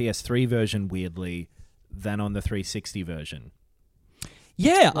bugs on the PS3 version, weirdly, than on the 360 version.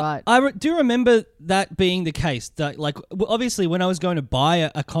 Yeah, right. I do remember that being the case. That, like, obviously, when I was going to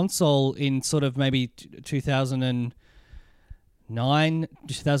buy a console in sort of maybe 2009,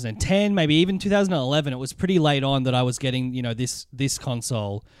 2010, maybe even 2011, it was pretty late on that I was getting, this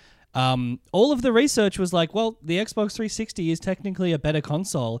console. All of the research was like, well, the Xbox 360 is technically a better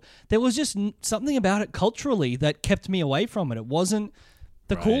console. There was just something about it culturally that kept me away from it. It wasn't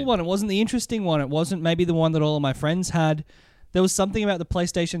the cool one. It wasn't the interesting one. It wasn't maybe the one that all of my friends had. There was something about the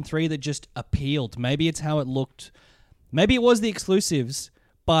PlayStation 3 that just appealed. Maybe it's how it looked. Maybe it was the exclusives,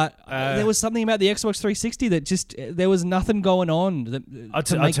 but there was something about the Xbox 360 that just, there was nothing going on that I'll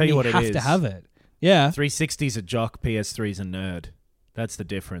tell you what it is. To have it. Yeah. 360's a jock, PS3's a nerd. That's the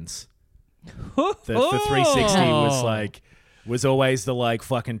difference. The 360 was always the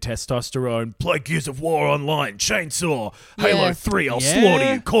fucking testosterone, play Gears of War online, chainsaw, Halo 3, I'll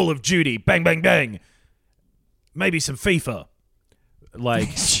slaughter you, Call of Duty, bang, bang, bang. Maybe some FIFA.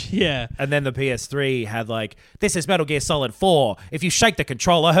 Yeah. And then the PS3 had this is Metal Gear Solid 4. If you shake the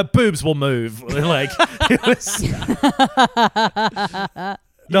controller, her boobs will move. It was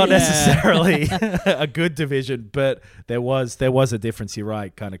not necessarily a good division, but there was a difference, you're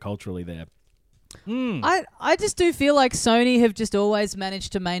right, kind of culturally there. I just do feel like Sony have just always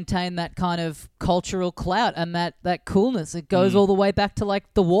managed to maintain that kind of cultural clout and that coolness. It goes all the way back to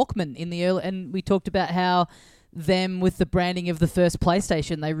the Walkman in the early, and we talked about how them with the branding of the first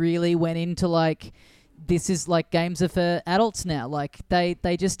PlayStation, they really went into this is games are for adults now.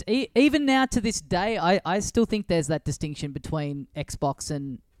 They just even now to this day, I still think there's that distinction between Xbox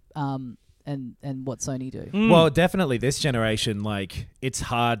and what Sony do. Well, definitely this generation, it's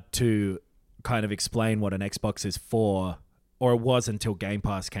hard to kind of explain what an Xbox is for, or it was until Game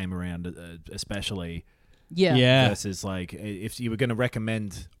Pass came around, especially. Yeah. Versus if you were going to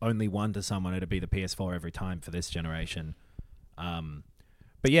recommend only one to someone, it'd be the PS4 every time for this generation.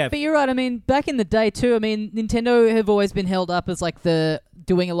 But you're right. I mean, back in the day too, Nintendo have always been held up as the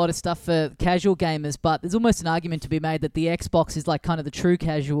doing a lot of stuff for casual gamers, but there's almost an argument to be made that the Xbox is kind of the true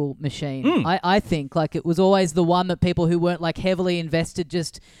casual machine. I think it was always the one that people who weren't heavily invested,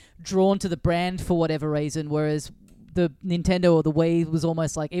 just drawn to the brand for whatever reason, whereas the Nintendo or the Wii was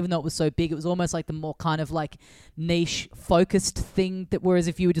almost even though it was so big, it was almost the more kind of niche focused thing, that whereas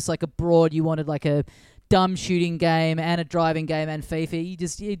if you were just a broad, you wanted a dumb shooting game and a driving game and FIFA, you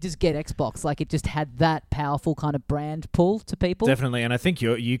just get Xbox. It just had that powerful kind of brand pull to people. Definitely. And I think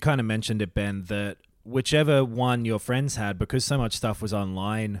you kind of mentioned it, Ben, that whichever one your friends had, because so much stuff was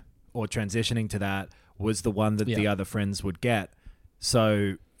online or transitioning to that, was the one that the other friends would get.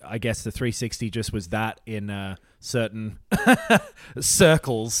 So I guess the 360 just was that in certain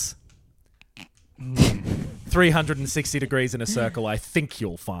circles. 360 degrees in a circle, I think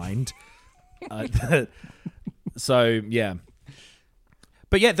you'll find. So yeah,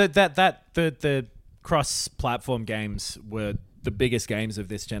 but yeah, the cross-platform games were the biggest games of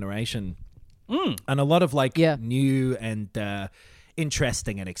this generation, and a lot of new and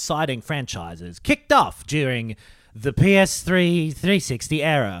interesting and exciting franchises kicked off during the PS3 360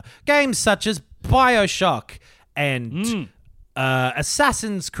 era. Games such as BioShock and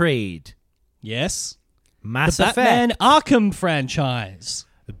Assassin's Creed. Yes. Mass the Effect. Batman Arkham franchise.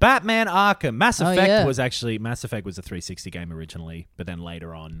 Batman Arkham. Mass Effect was a 360 game originally, but then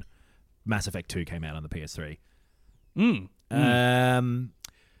later on, Mass Effect 2 came out on the PS3.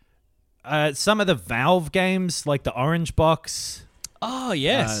 Some of the Valve games, like the Orange Box. Oh,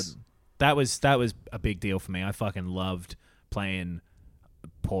 yes. That was a big deal for me. I fucking loved playing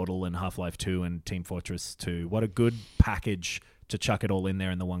Portal and Half-Life 2 and Team Fortress 2. What a good package to chuck it all in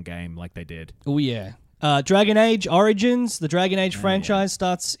there in the one game like they did. Oh, yeah. Dragon Age Origins, the Dragon Age franchise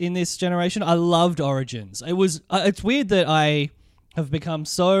starts in this generation. I loved Origins. It was. It's weird that I have become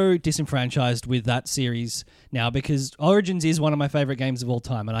so disenfranchised with that series now because Origins is one of my favorite games of all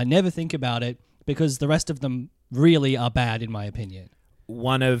time, and I never think about it because the rest of them really are bad in my opinion.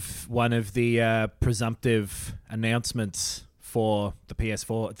 One of the presumptive announcements for the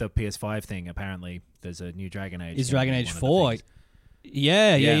PS5 thing. Apparently, there's a new Dragon Age. Is Dragon Age 4?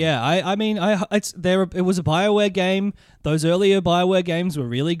 Yeah. I mean, it was a BioWare game. Those earlier BioWare games were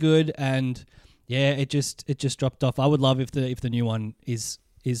really good, and yeah, it just dropped off. I would love if the new one is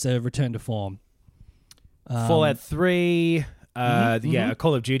a return to form. Fallout 3, a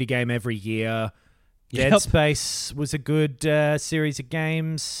Call of Duty game every year. Dead Space was a good series of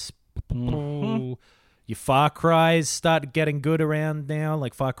games. Your Far Cry's started getting good around now.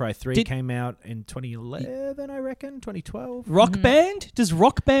 Like Far Cry 3 came out in 2011, I reckon, 2012. Rock Band? Does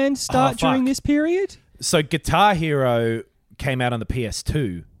Rock Band start during this period? So Guitar Hero came out on the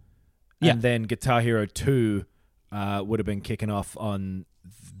PS2. And then Guitar Hero 2 would have been kicking off on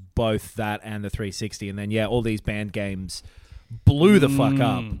both that and the 360. And then, all these band games blew the fuck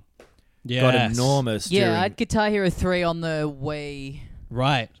up. Yes. Got enormous. Yeah, I had Guitar Hero 3 on the Wii.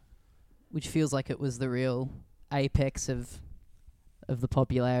 Right. Which feels like it was the real apex of the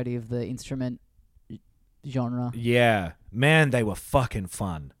popularity of the instrument genre. Yeah. Man, they were fucking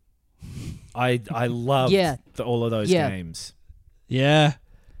fun. I loved all of those games. Yeah.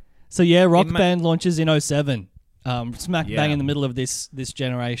 So Rock Band launches in 2007. Smack bang in the middle of this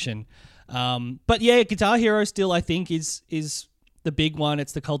generation. But Guitar Hero still I think is the big one.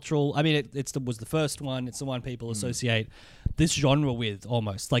 It's the cultural. I mean, was the first one. It's the one people associate this genre with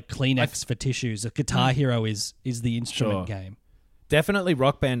almost like Kleenex for tissues. A Guitar Hero is the instrument game. Definitely,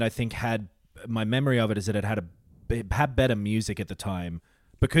 Rock Band. I think had my memory of it is that it had better music at the time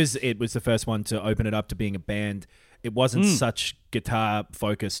because it was the first one to open it up to being a band. It wasn't such guitar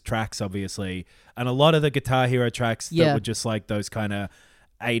focused tracks, obviously, and a lot of the Guitar Hero tracks that were just like those kind of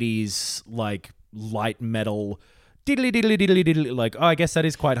 80s like light metal. Diddly diddly diddly diddly. Like, I guess that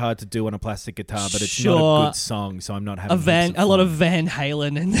is quite hard to do on a plastic guitar, but it's not a good song, so I'm not having a lot of Van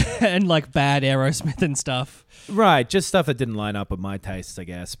Halen and like bad Aerosmith and stuff. Right, just stuff that didn't line up with my tastes, I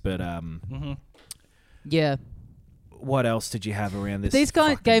guess. But yeah. What else did you have around this? These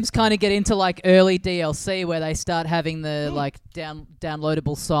games kind of get into like early DLC where they start having the like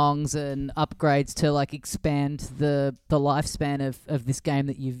downloadable songs and upgrades to like expand the lifespan of this game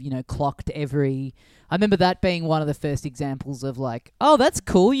that you've clocked every. I remember that being one of the first examples of like, oh, that's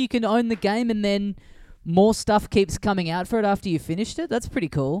cool. You can own the game and then more stuff keeps coming out for it after you finished it. That's pretty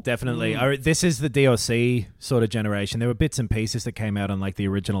cool. Definitely. This is the DLC sort of generation. There were bits and pieces that came out on like the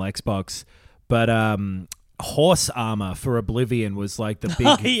original Xbox, but Horse Armor for Oblivion was like the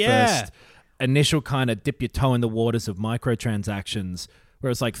big first initial kind of dip your toe in the waters of microtransactions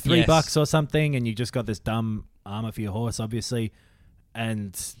where it's like $3 or something and you just got this dumb armor for your horse, obviously.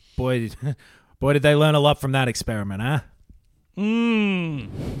 And boy, did they learn a lot from that experiment, huh? But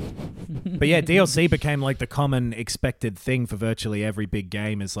yeah, DLC became like the common expected thing for virtually every big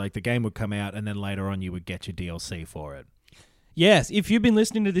game. Is like the game would come out and then later on you would get your DLC for it. Yes, if you've been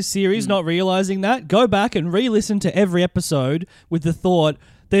listening to this series not realizing that, go back and re-listen to every episode with the thought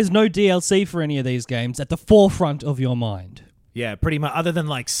there's no DLC for any of these games at the forefront of your mind. Yeah, pretty much. Other than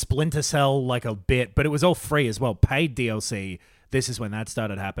like Splinter Cell, like a bit, but it was all free as well. Paid DLC. This is when that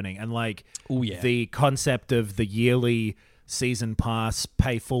started happening. And like the concept of the yearly season pass,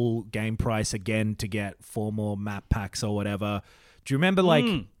 pay full game price again to get 4 more map packs or whatever. Do you remember like,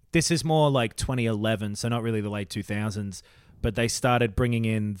 this is more like 2011, so not really the late 2000s, but they started bringing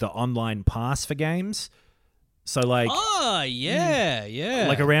in the online pass for games. So like, yeah.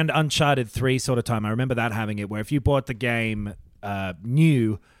 like around Uncharted 3 sort of time, I remember that having it where if you bought the game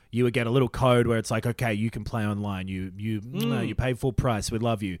new, you would get a little code where it's like, okay, you can play online. You pay full price. We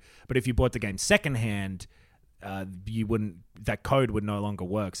love you. But if you bought the game secondhand, you wouldn't. That code would no longer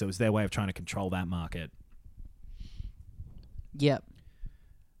work. So it was their way of trying to control that market. Yep.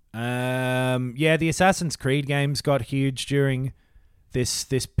 The Assassin's Creed games got huge during this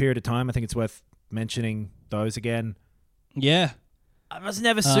period of time. I think it's worth mentioning those again. Yeah. I was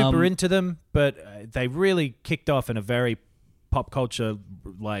never super into them, but they really kicked off in a very pop culture,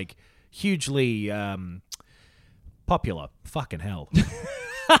 like, hugely popular. Fucking hell.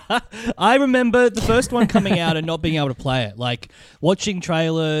 I remember the first one coming out and not being able to play it. Like, watching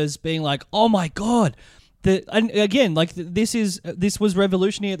trailers, being like, oh my God. And again, like, this was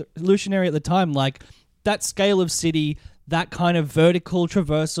revolutionary at the time. Like, that scale of city, that kind of vertical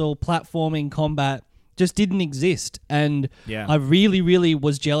traversal, platforming combat just didn't exist. And I really, really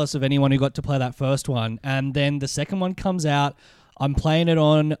was jealous of anyone who got to play that first one. And then the second one comes out. I'm playing it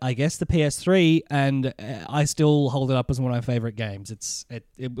on, I guess, the PS3, and I still hold it up as one of my favorite games.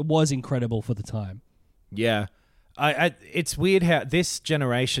 It was incredible for the time. Yeah. It's weird how this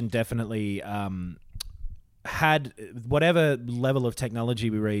generation definitely had whatever level of technology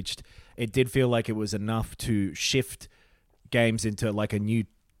we reached, it did feel like it was enough to shift games into like a new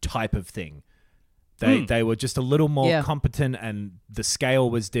type of thing. They were just a little more competent, and the scale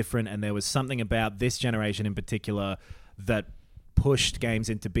was different, and there was something about this generation in particular that pushed games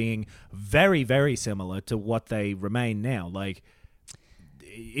into being very, very similar to what they remain now. Like,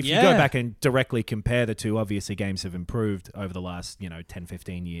 if you go back and directly compare the two, obviously games have improved over the last, 10,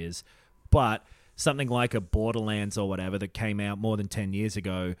 15 years. But something like a Borderlands or whatever that came out more than 10 years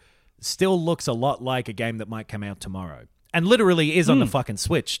ago still looks a lot like a game that might come out tomorrow. And literally is on the fucking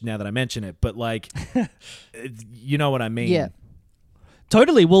Switch now that I mention it. But, like, you know what I mean? Yeah.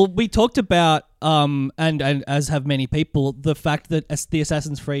 Totally. Well, we talked about, and as have many people, the fact that the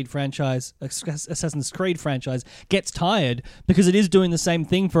Assassin's Creed franchise gets tired because it is doing the same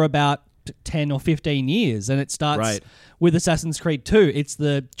thing for about 10 or 15 years. And it starts with Assassin's Creed 2. It's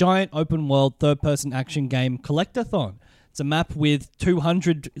the giant open world third-person action game Collectathon. It's a map with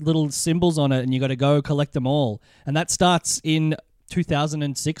 200 little symbols on it, and you got to go collect them all. And that starts in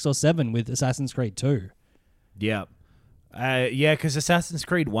 2006 or 7 with Assassin's Creed 2. Yeah. Because Assassin's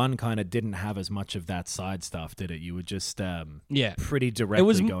Creed 1 kind of didn't have as much of that side stuff, did it? You were just pretty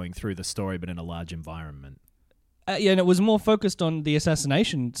directly going through the story, but in a large environment. And it was more focused on the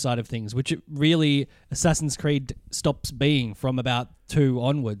assassination side of things, which it really Assassin's Creed stops being from about 2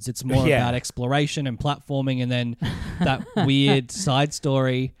 onwards. It's more about exploration and platforming, and then that weird side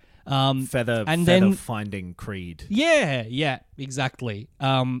story. Feather finding Creed. Yeah, exactly.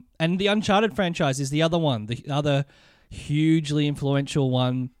 And the Uncharted franchise is the other one, the other hugely influential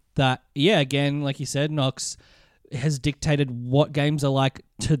one that, again, like you said, Knox, has dictated what games are like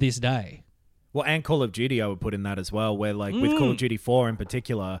to this day. Well, and Call of Duty I would put in that as well, where like with Call of Duty 4 in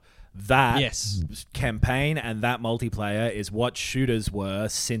particular, that campaign and that multiplayer is what shooters were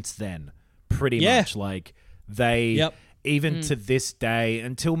since then. Pretty much. Like they, even to this day,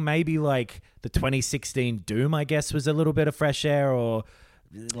 until maybe like the 2016 Doom, I guess, was a little bit of fresh air, or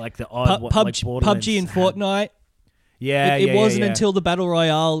like the odd PUBG and Fortnite. It wasn't until the Battle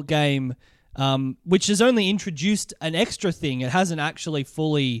Royale game, which has only introduced an extra thing. It hasn't actually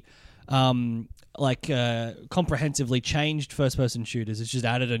fully comprehensively changed first-person shooters. It's just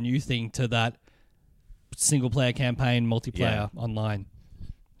added a new thing to that single-player campaign, multiplayer online.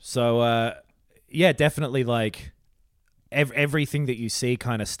 So, definitely like everything that you see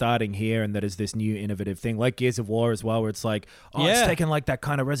kind of starting here, and that is this new innovative thing, like Gears of War as well, where it's like, it's taking like that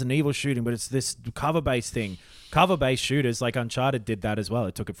kind of Resident Evil shooting, but it's this cover-based thing. Cover-based shooters, like Uncharted did that as well.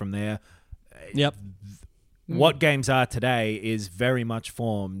 It took it from there. Yep. What games are today is very much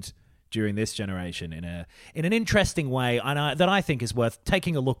formed during this generation in an interesting way, and that I think is worth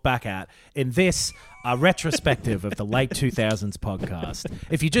taking a look back at in this retrospective of the late 2000s podcast.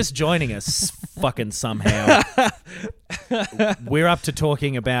 If you're just joining us fucking somehow, we're up to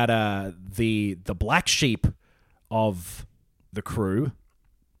talking about the black sheep of the crew.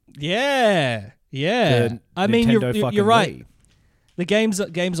 Yeah. I mean, you're right. The games on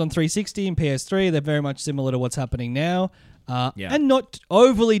 360 and PS3, they're very much similar to what's happening now. And not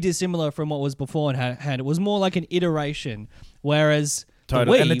overly dissimilar from what was beforehand. It was more like an iteration, whereas the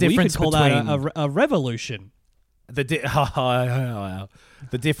Wii, we could call that a revolution. The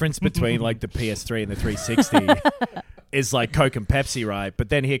difference between like the PS3 and the 360 is like Coke and Pepsi, right? But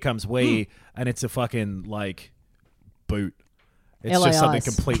then here comes Wii, and it's a fucking like boot. It's just something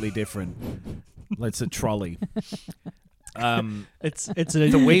completely different. It's a trolley. It's a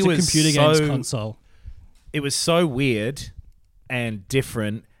Wii was computer games console. It was so weird and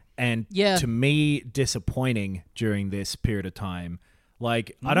different and to me disappointing during this period of time.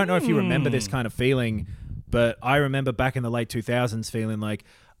 Like, I don't know if you remember this kind of feeling, but I remember back in the late 2000s feeling like,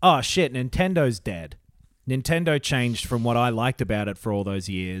 oh shit, Nintendo's dead. Nintendo changed from what I liked about it for all those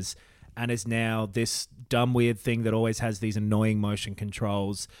years and is now this dumb weird thing that always has these annoying motion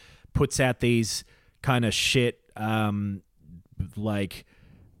controls, puts out these kind of shit broad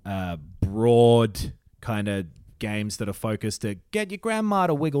kind of games that are focused to get your grandma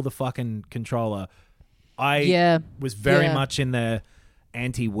to wiggle the fucking controller. I was very much in the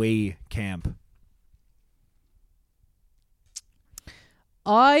anti-Wii camp.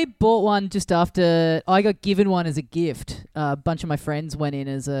 I bought one just after I got given one as a gift. A bunch of my friends went in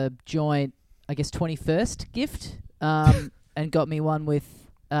as a joint, I guess, 21st gift, and got me one with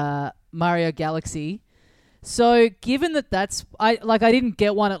Mario Galaxy. So, given that I didn't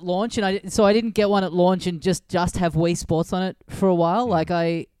get one at launch, and I didn't get one at launch and just have Wii Sports on it for a while. Like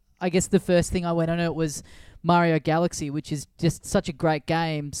I guess the first thing I went on it was Mario Galaxy, which is just such a great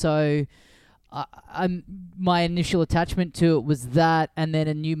game. So, my initial attachment to it was that, and then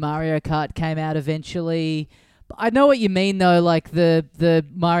a new Mario Kart came out eventually. I know what you mean though, like the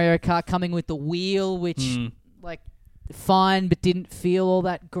Mario Kart coming with the wheel, which fine, but didn't feel all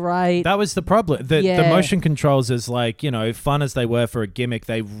that great. That was the problem. The motion controls, as fun as they were for a gimmick,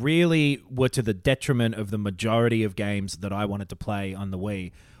 they really were to the detriment of the majority of games that I wanted to play on the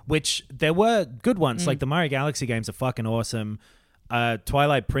Wii, which there were good ones. Like the Mario Galaxy games are fucking awesome.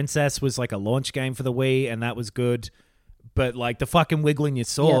 Twilight Princess was like a launch game for the Wii, and that was good. But like the fucking wiggling your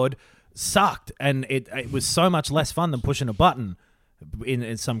sword sucked, and it was so much less fun than pushing a button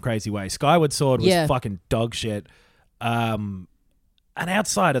in some crazy way. Skyward Sword was fucking dog shit. And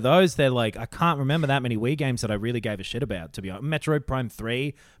outside of those, they're like, I can't remember that many Wii games that I really gave a shit about, to be honest. Metroid Prime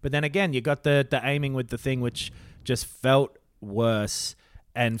 3, but then again, you got the aiming with the thing, which just felt worse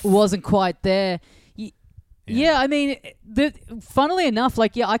and wasn't quite there. Yeah, I mean, funnily enough,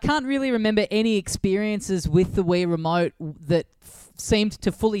 I can't really remember any experiences with the Wii Remote that seemed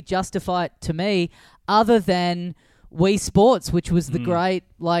to fully justify it to me, other than Wii Sports, which was the great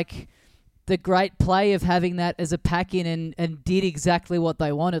play of having that as a pack-in and did exactly what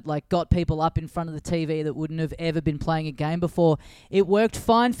they wanted, got people up in front of the TV that wouldn't have ever been playing a game before. It worked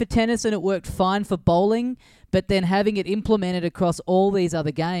fine for tennis and it worked fine for bowling, but then having it implemented across all these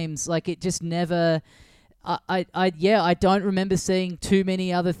other games, it just never... I don't remember seeing too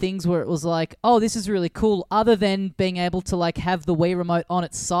many other things where it was like, oh, this is really cool, other than being able to have the Wii Remote on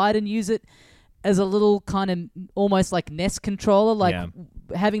its side and use it as a little kind of almost like NES controller,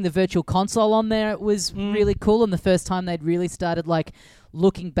 having the Virtual Console on there. It was really cool, and the first time they'd really started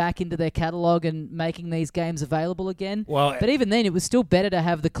looking back into their catalog and making these games available again. But even then, it was still better to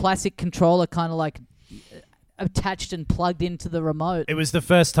have the classic controller kind of attached and plugged into the remote. It was the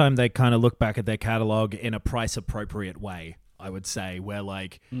first time they kind of looked back at their catalog in a price-appropriate way, I would say, where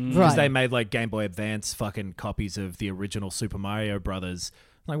because they made Game Boy Advance fucking copies of the original Super Mario Brothers.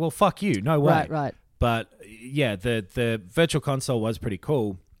 Well, fuck you, no way. Right. But yeah, the Virtual Console was pretty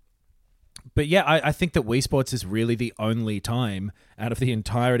cool. But yeah, I think that Wii Sports is really the only time out of the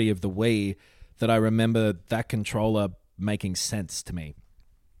entirety of the Wii that I remember that controller making sense to me.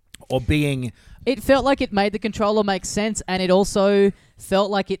 Or being... It felt like it made the controller make sense, and it also felt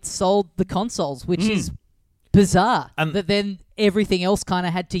like it sold the consoles, which is bizarre. That then everything else kind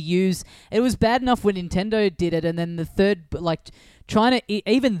of had to use... It was bad enough when Nintendo did it, and then the third... trying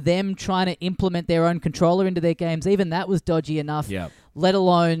to implement their own controller into their games, even that was dodgy enough. Yeah. Let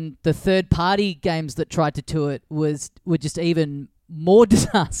alone the third-party games that tried to do it were just even more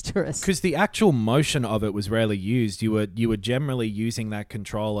disastrous. Because the actual motion of it was rarely used. You were generally using that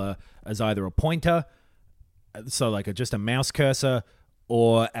controller as either a pointer, so just a mouse cursor,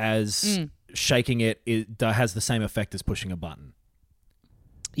 or as shaking it has the same effect as pushing a button.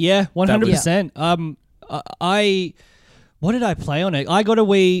 Yeah, 100%. What did I play on it? I got a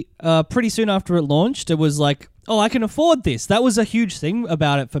Wii pretty soon after it launched. It was I can afford this. That was a huge thing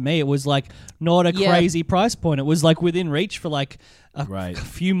about it for me. It was not a crazy price point. It was within reach for a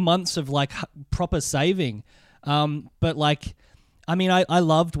few months of proper saving. But I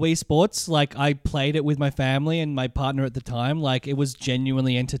loved Wii Sports. I played it with my family and my partner at the time. It was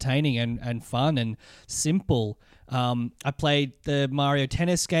genuinely entertaining and fun and simple. I played the Mario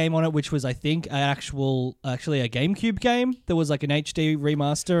Tennis game on it, which was, I think, actually a GameCube game. There was an HD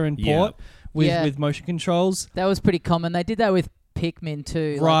remaster and port with motion controls. That was pretty common. They did that with Pikmin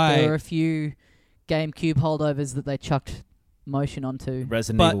too. Right. There were a few GameCube holdovers that they chucked motion onto.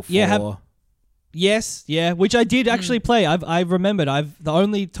 Resident Evil 4. Yes, yeah, which I did actually play. I remembered. The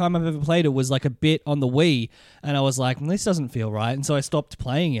only time I've ever played it was like a bit on the Wii, and I was like, this doesn't feel right, and so I stopped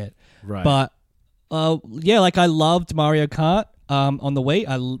playing it. Right. But yeah, like I loved Mario Kart on the Wii.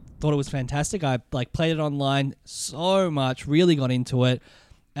 I thought it was fantastic. I like played it online so much, really got into it.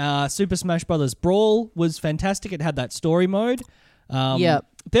 Super Smash Bros. Brawl was fantastic. It had that story mode. There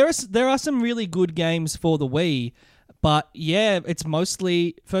are some really good games for the Wii. But yeah, it's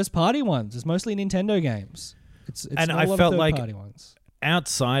mostly first-party ones. It's mostly Nintendo games. It's and not I a lot felt of like third-party ones.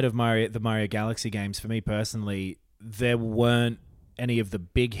 Outside of the Mario Galaxy games, for me personally, there weren't any of the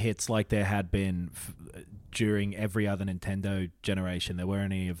big hits like there had been during every other Nintendo generation. There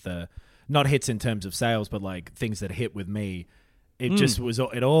weren't any of the not hits in terms of sales, but like things that hit with me. It just was.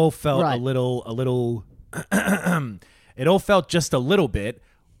 It all felt a little. It all felt just a little bit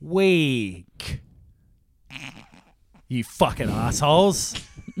weak. You fucking assholes.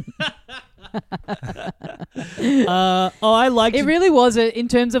 I liked it. Really was in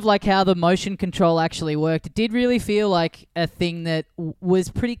terms of like how the motion control actually worked. It did really feel like a thing that was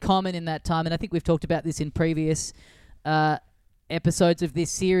pretty common in that time, and I think we've talked about this in previous episodes of this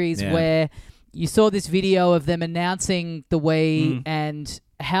series where you saw this video of them announcing the Wii and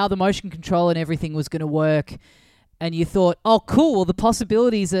how the motion control and everything was going to work, and you thought, oh, cool, well, the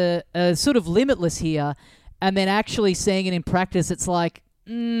possibilities are sort of limitless here. And then actually seeing it in practice, it's like,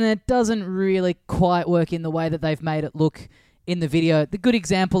 it doesn't really quite work in the way that they've made it look in the video. The good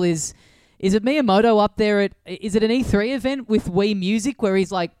example is it Miyamoto up there is it an E3 event with Wii Music where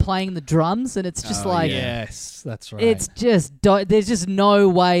he's like playing the drums and it's just yes, that's right. It's just, there's just no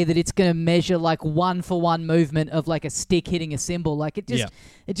way that it's going to measure like one-for-one movement of like a stick hitting a cymbal. Like it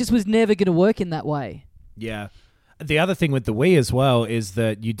just was never going to work in that way. Yeah. The other thing with the Wii as well is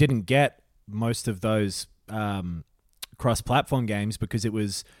that you didn't get most of those cross-platform games because it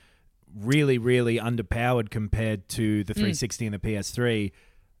was really, really underpowered compared to the 360 and the PS3,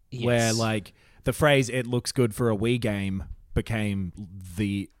 where like the phrase "it looks good for a Wii game" became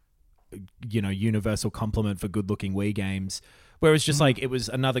the universal compliment for good-looking Wii games. Whereas just like it was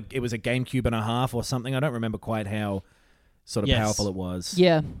a GameCube and a half or something. I don't remember quite how sort of powerful it was.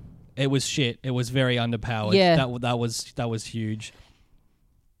 Yeah, it was shit. It was very underpowered. Yeah, that was huge.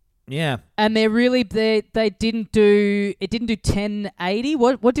 Yeah, and they didn't do 1080.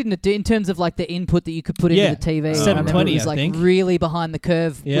 What didn't it do in terms of like the input that you could put into the TV? 720, it was like I think. Really behind the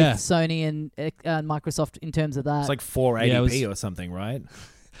curve with Sony and Microsoft in terms of that. It's like 480p or something, right?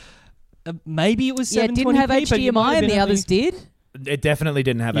 Maybe it was 720p. It didn't have HDMI, and the others did. It definitely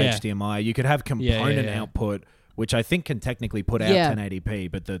didn't have HDMI. You could have component output, which I think can technically put out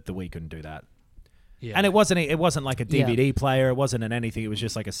 1080p, but the Wii couldn't do that. Yeah. And it wasn't like a DVD player. It wasn't an anything. It was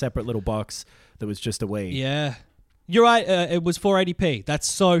just like a separate little box that was just a Wii. Yeah. You're right. It was 480p. That's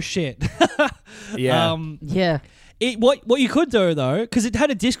so shit. Yeah. What you could do, though, because it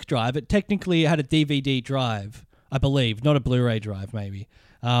had a disc drive, it technically had a DVD drive, I believe, not a Blu-ray drive, maybe.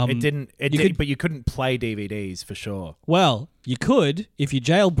 It did, but you couldn't play DVDs for sure. Well, you could if you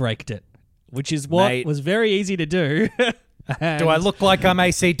jailbreaked it, which is what was very easy to do. Do I look like I'm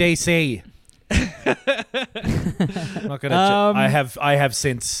AC/DC? I'm not gonna. I have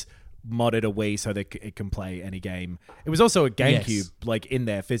since modded a Wii so that it can play any game. It was also a GameCube, like in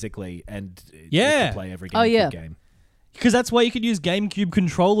there physically, and it could play every GameCube game. Because that's why you could use GameCube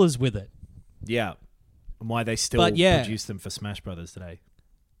controllers with it. Yeah, and why they still produce them for Smash Brothers today.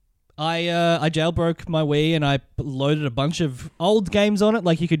 I jailbroke my Wii and I loaded a bunch of old games on it.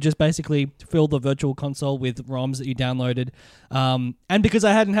 Like you could just basically fill the virtual console with ROMs that you downloaded. And because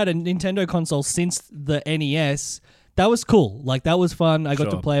I hadn't had a Nintendo console since the NES, that was cool. Like that was fun. I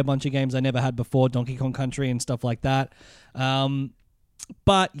got to play a bunch of games I never had before, Donkey Kong Country and stuff like that.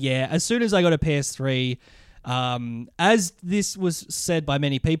 But yeah, as soon as I got a PS3, as this was said by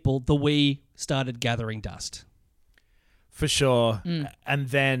many people, the Wii started gathering dust. For sure. And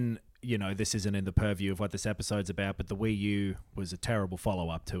then, this isn't in the purview of what this episode's about, but the Wii U was a terrible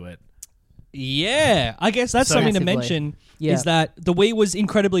follow-up to it. Yeah. I guess that's something to mention is that the Wii was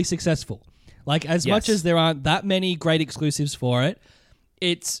incredibly successful. Like, as much as there aren't that many great exclusives for it,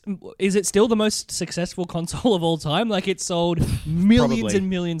 is it still the most successful console of all time? Like, it sold millions and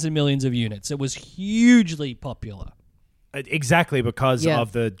millions and millions of units. It was hugely popular. Exactly, because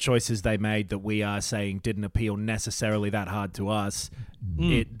of the choices they made that we are saying didn't appeal necessarily that hard to us.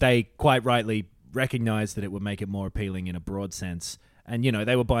 They quite rightly recognized that it would make it more appealing in a broad sense. And,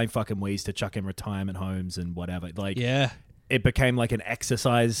 they were buying fucking Wiis to chuck in retirement homes and whatever. Like, it became like an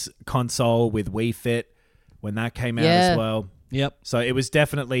exercise console with Wii Fit when that came out as well. Yep. So it was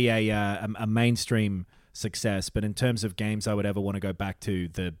definitely a mainstream success. But in terms of games I would ever want to go back to,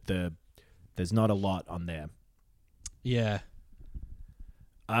 the There's not a lot on there. Yeah.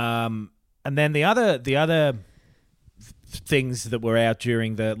 And then the other things that were out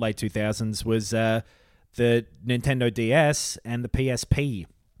during the late 2000s was the Nintendo DS and the PSP.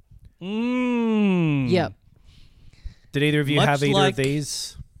 Yep. Did either of you have either of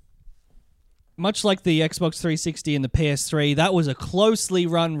these? Much like the Xbox 360 and the PS3, that was a closely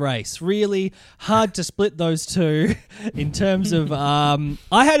run race. Really hard to split those two in terms of...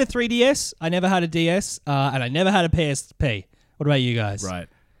 I had a 3DS. I never had a DS. And I never had a PSP. What about you guys? Right.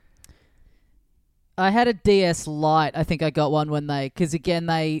 I had a DS Lite. I think I got one when because again,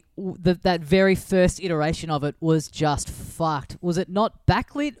 that very first iteration of it was just fucked. Was it not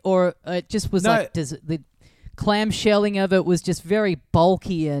backlit, or it just was the clamshelling of it was just very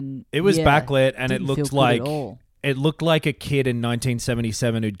bulky, and it was backlit, and it looked like a kid in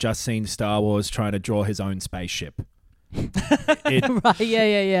 1977 who'd just seen Star Wars trying to draw his own spaceship. Right?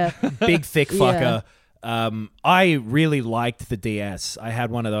 Yeah. Big thick fucker. I really liked the DS. I had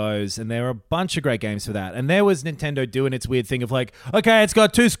one of those, and there were a bunch of great games for that. And there was Nintendo doing its weird thing of like, okay, it's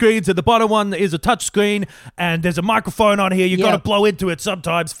got two screens, and the bottom one is a touch screen, and there's a microphone on here. You got to blow into it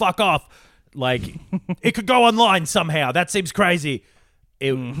sometimes. Fuck off. Like, it could go online somehow. That seems crazy.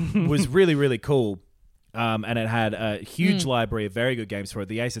 It was really, really cool. And it had a huge library of very good games for it.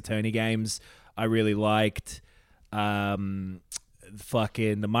 The Ace Attorney games I really liked. Fucking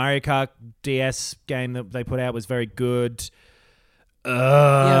the Mario Kart DS game that they put out was very good.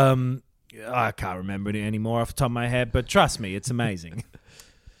 I can't remember it anymore off the top of my head, but trust me, it's amazing.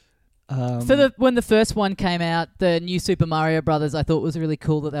 When the first one came out, the new Super Mario Brothers, I thought was really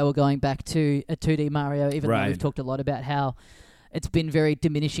cool that they were going back to a 2D Mario, even though we've talked a lot about how it's been very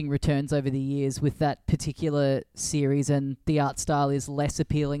diminishing returns over the years with that particular series, and the art style is less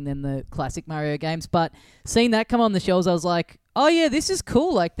appealing than the classic Mario games. But seeing that come on the shelves, I was like, oh yeah, this is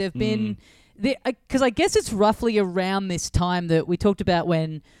cool. Like they've been... Because I guess it's roughly around this time that we talked about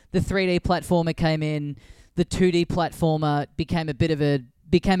when the 3D platformer came in, the 2D platformer became a bit of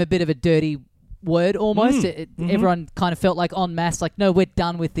a dirty word almost. Everyone kind of felt like en masse, like, no, we're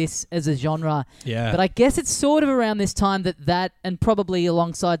done with this as a genre. Yeah. But I guess it's sort of around this time that and probably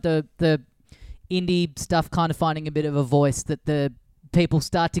alongside the indie stuff kind of finding a bit of a voice, that the people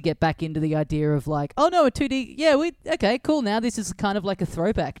start to get back into the idea of like, oh no, a 2D, okay, cool. Now this is kind of like a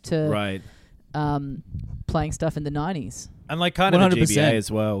throwback to playing stuff in the 90s. And like kind of 100%. The GBA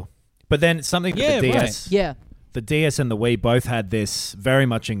as well. But then something with the DS. Right. Yeah. The DS and the Wii both had this very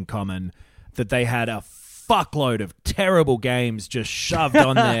much in common, that they had a fuckload of terrible games just shoved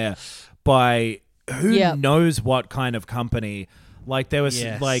on there by who knows what kind of company. Like there was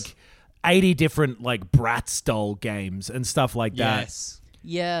like 80 different like Bratz doll games and stuff like that. Yes.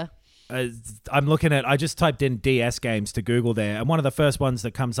 Yeah. I just typed in DS games to Google there, and one of the first ones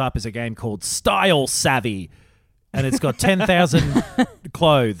that comes up is a game called Style Savvy, and it's got 10,000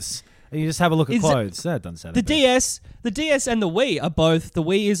 clothes. And you just have a look at clothes. That doesn't sound the DS and the Wii are both. The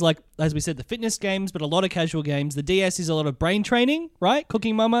Wii is like, as we said, the fitness games, but a lot of casual games. The DS is a lot of brain training, right?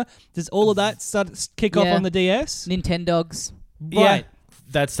 Cooking Mama. Does all of that kick off on the DS? Nintendogs. Right. Yeah,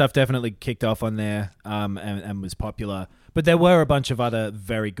 that stuff definitely kicked off on there and was popular. But there were a bunch of other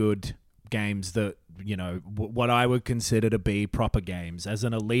very good games that, you know, what I would consider to be proper games. As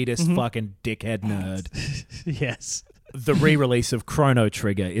an elitist fucking dickhead nerd. Yes. The re-release of Chrono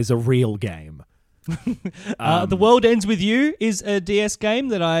Trigger is a real game. The World Ends With You is a DS game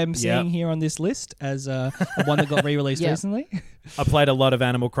that I'm seeing here on this list as one that got re-released recently. I played a lot of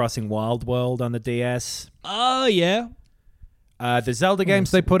Animal Crossing Wild World on the DS. Oh, yeah. The Zelda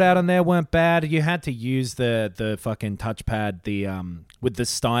games they put out on there weren't bad. You had to use the fucking touchpad with the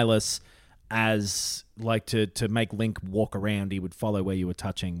stylus as like to make Link walk around. He would follow where you were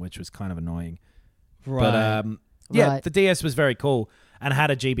touching, which was kind of annoying. Right. But the DS was very cool and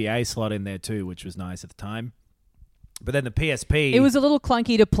had a GBA slot in there too, which was nice at the time. But then the PSP... It was a little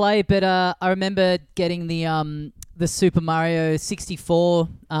clunky to play, but I remember getting the Super Mario 64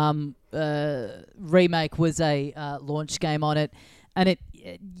 remake was a launch game on it, and it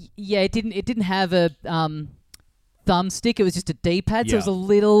didn't have a thumbstick. It was just a D-pad, so it was a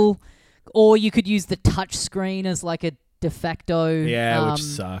little... Or you could use the touch screen as like a de facto... Yeah, which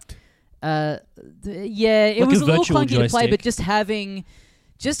sucked. It like was a little clunky joystick. to play, but just having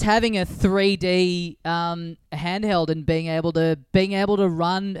a 3D handheld and being able to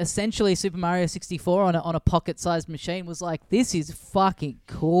run essentially Super Mario 64 on a pocket-sized machine was like, this is fucking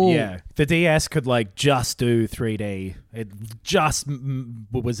cool. Yeah, the DS could like just do 3D. It just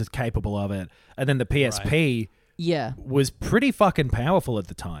was capable of it, and then the PSP was pretty fucking powerful at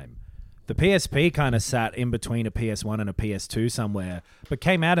the time. The PSP kind of sat in between a PS1 and a PS2 somewhere, but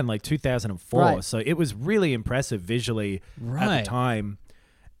came out in like 2004. Right. So it was really impressive visually at Right. the time.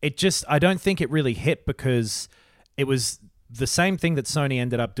 I don't think it really hit because it was the same thing that Sony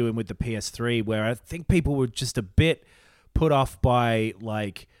ended up doing with the PS3, where I think people were just a bit put off by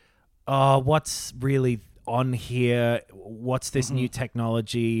like, oh, what's really on here? What's this new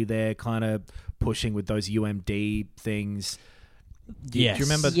technology they're kind of pushing with those UMD things? Yes. Do you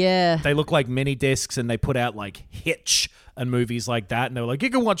remember? Yeah. They look like mini discs, and they put out like Hitch and movies like that, and they were like, you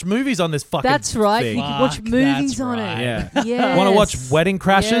can watch movies on this fucking That's right. thing. You can watch Fuck, movies that's on right. it. Yeah. Yes. Want to watch Wedding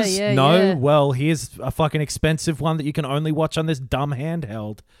Crashers? Yeah, No? yeah. Well, here's a fucking expensive one that you can only watch on this dumb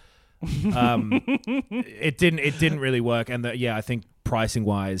handheld. It didn't really work, and I think pricing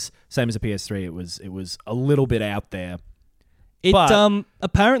wise, same as a PS3, it was a little bit out there. It But-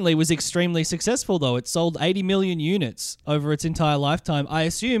 apparently was extremely successful, though. It sold 80 million units over its entire lifetime. I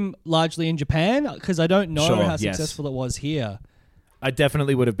assume largely in Japan, because I don't know Sure, how yes. successful it was here. I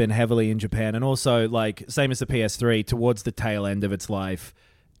definitely would have been heavily in Japan, and also like same as the PS3, towards the tail end of its life,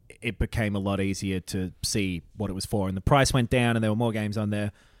 it became a lot easier to see what it was for, and the price went down, and there were more games on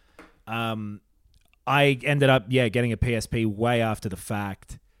there. I ended up getting a PSP way after the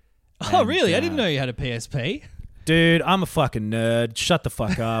fact. Oh, And, really? I didn't know you had a PSP. Dude, I'm a fucking nerd. Shut the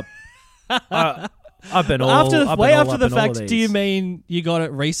fuck up. I've been all After I've the, been way all after up the in all of fact, do you these. mean you got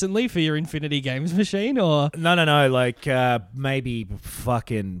it recently for your Infinity Games machine, or? No. Like maybe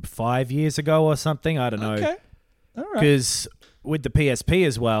fucking 5 years ago or something. I don't know. Okay. All right. Because with the PSP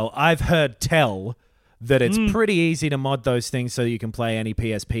as well, I've heard tell that it's pretty easy to mod those things so you can play any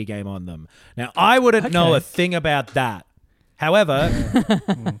PSP game on them. Now, I wouldn't know Okay. a thing about that. However,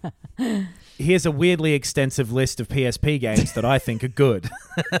 here's a weirdly extensive list of PSP games that I think are good.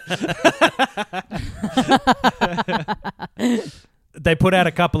 They put out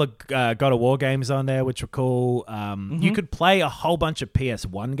a couple of God of War games on there, which were cool. You could play a whole bunch of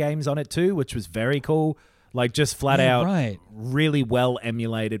PS1 games on it too, which was very cool. Like just flat Yeah, out, right. really well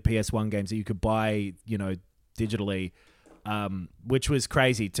emulated PS1 games that you could buy, digitally, which was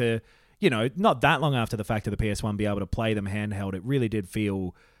crazy to, not that long after the fact of the PS1 be able to play them handheld. It really did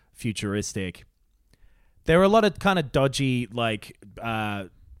feel futuristic. There were a lot of kind of dodgy, like,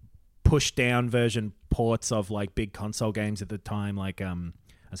 push down version ports of like big console games at the time, like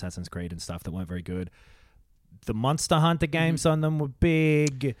Assassin's Creed and stuff that weren't very good. The Monster Hunter games on them were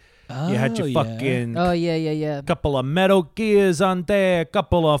big. You had your fucking Oh, yeah. couple of Metal Gears on there,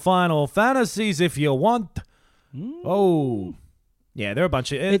 couple of Final Fantasies if you want. Oh, yeah, there are a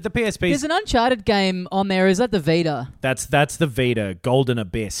bunch of the PSPs. There's an Uncharted game on there. Is that the Vita? That's the Vita, Golden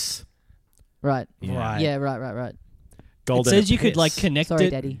Abyss. Right. Yeah. Right. Yeah, right. It Golden says you could Abyss. like connect Sorry,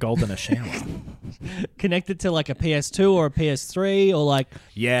 it, Daddy. Golden a shower. connect it to like a PS2 or a PS3 or like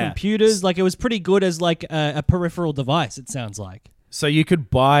Yeah. computers. Like it was pretty good as like a peripheral device. It sounds like. So you could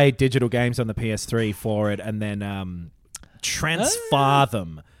buy digital games on the PS3 for it and then transfer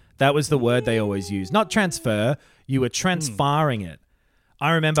them. That was the word they always used. Not transfer. You were transferring it.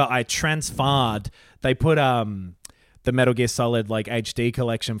 I remember I transferred. They put the Metal Gear Solid like HD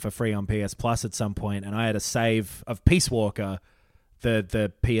collection for free on PS Plus at some point, and I had a save of Peace Walker,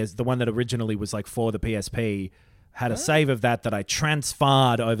 the one that originally was like for the PSP. Had a save of that I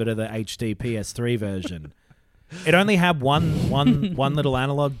transferred over to the HD PS3 version. It only had one little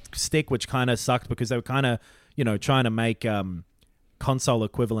analog stick, which kind of sucked because they were kind of, trying to make console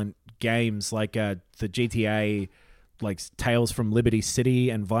equivalent games like the GTA, like Tales from Liberty City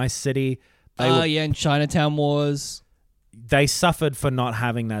and Vice City. And Chinatown Wars. They suffered for not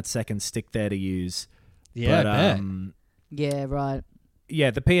having that second stick there to use. Yeah, I bet. Yeah, right.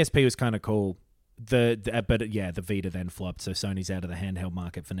 Yeah, the PSP was kind of cool. The Vita then flopped, so Sony's out of the handheld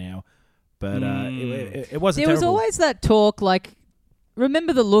market for now. But it wasn't There was terrible. always that talk, like,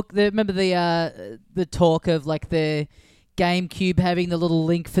 remember the talk of like the GameCube having the little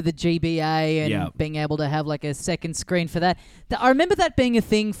link for the GBA and being able to have like a second screen for that. I remember that being a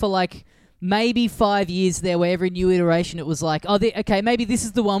thing for like maybe 5 years there, where every new iteration it was like, okay, maybe this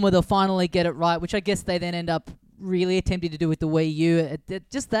is the one where they'll finally get it right, which I guess they then end up really attempting to do with the Wii U.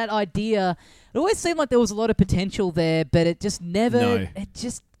 Just that idea, it always seemed like there was a lot of potential there, but it just never, it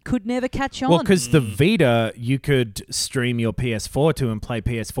just could never catch on. Well, because the Vita, you could stream your PS4 to and play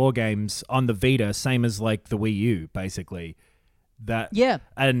PS4 games on the Vita, same as like the Wii U, basically.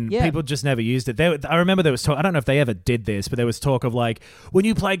 People just never used it. I remember there was talk, I don't know if they ever did this, but there was talk of like, when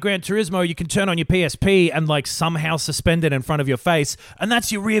you play Gran Turismo, you can turn on your PSP and like somehow suspend it in front of your face, and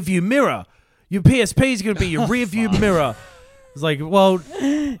that's your rear view mirror. Your PSP is going to be your rear view mirror. It's like, well,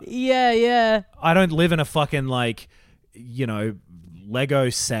 yeah. I don't live in a fucking like, Lego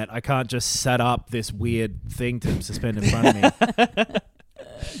set. I can't just set up this weird thing to suspend in front of me.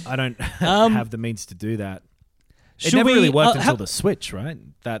 I don't have the means to do that. It never really worked until the Switch, right?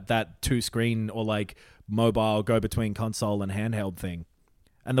 That 2-screen or like mobile go between console and handheld thing.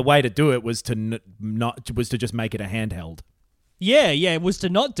 And the way to do it was to just make it a handheld. Yeah, it was to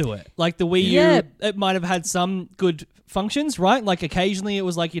not do it. Like the Wii U, it might have had some good functions, right? Like occasionally it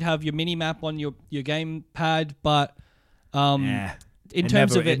was like you'd have your mini map on your game pad, but in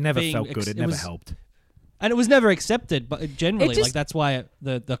terms of it never being felt good. It never helped. And it was never accepted, but generally, like that's why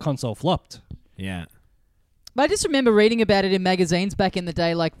the console flopped. Yeah. But I just remember reading about it in magazines back in the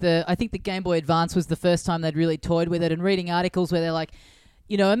day. Like I think the Game Boy Advance was the first time they'd really toyed with it, and reading articles where they're like,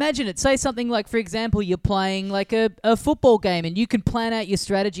 you know, imagine it. Say something like, for example, you're playing like a football game, and you can plan out your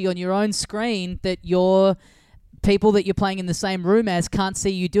strategy on your own screen that your people that you're playing in the same room as can't see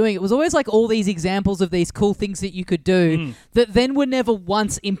you doing. It was always like all these examples of these cool things that you could do that then were never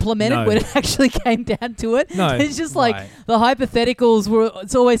once implemented when it actually came down to it. No. It's just like the hypotheticals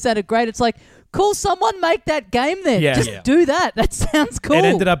it's always sounded great. It's like, cool, someone make that game then. Yeah. Just do that. That sounds cool. It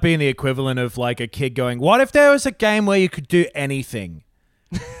ended up being the equivalent of like a kid going, what if there was a game where you could do anything?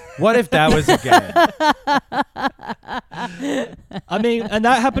 What if that was a game? I mean, and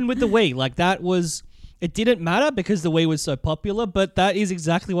that happened with the Wii. Like that was... It didn't matter because the Wii was so popular, but that is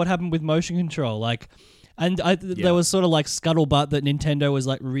exactly what happened with motion control. Like, there was sort of like scuttlebutt that Nintendo was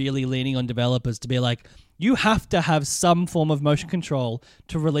like really leaning on developers to be like, you have to have some form of motion control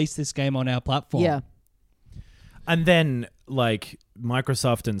to release this game on our platform. Yeah. And then like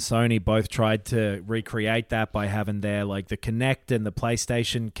Microsoft and Sony both tried to recreate that by having their like the Kinect and the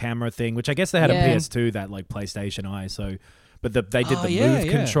PlayStation camera thing, which I guess they had on PS2, that like PlayStation Eye. So... But they did the Move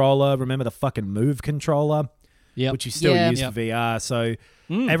controller. Remember the fucking Move controller? Yeah. Which you still use for VR. So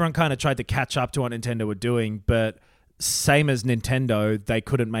everyone kind of tried to catch up to what Nintendo were doing. But same as Nintendo, they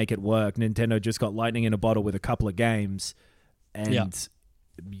couldn't make it work. Nintendo just got lightning in a bottle with a couple of games. And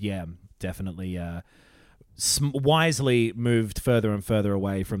definitely wisely moved further and further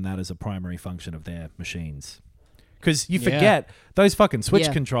away from that as a primary function of their machines. Because you forget, those fucking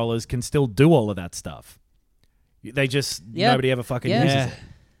Switch controllers can still do all of that stuff. They just nobody ever fucking uses it.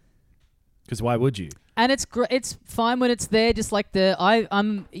 Because why would you? And it's fine when it's there. Just like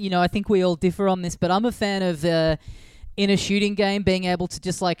I'm I think we all differ on this, but I'm a fan of in a shooting game being able to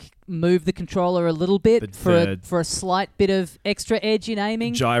just like move the controller a little bit for a slight bit of extra edge in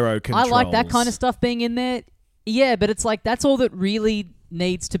aiming. Gyro controls. I like that kind of stuff being in there. Yeah, but it's like that's all that really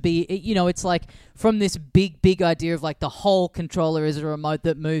needs to be. It's like from this big idea of like the whole controller is a remote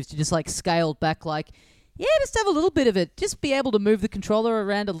that moves to just like scaled back like. Yeah, just have a little bit of it. Just be able to move the controller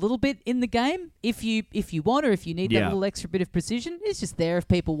around a little bit in the game if you want or if you need that little extra bit of precision. It's just there if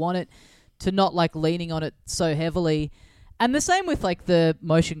people want it, to not like leaning on it so heavily. And the same with like the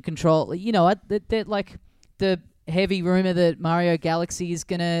motion control. You know, like the heavy rumor that Mario Galaxy is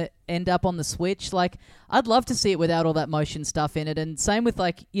going to end up on the Switch. Like, I'd love to see it without all that motion stuff in it. And same with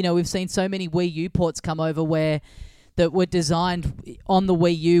like, we've seen so many Wii U ports come over where that were designed on the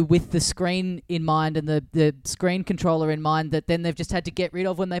Wii U with the screen in mind and the screen controller in mind that then they've just had to get rid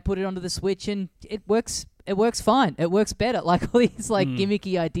of when they put it onto the Switch, and it works fine. It works better. Like all these like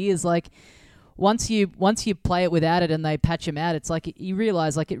gimmicky ideas, like once you play it without it and they patch them out, it's like you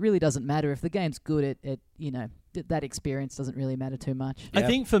realize like it really doesn't matter if the game's good. That experience doesn't really matter too much. I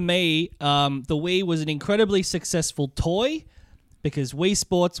think for me, the Wii was an incredibly successful toy because Wii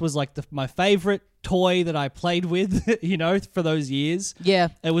Sports was like my favorite toy that I played with, for those years. Yeah.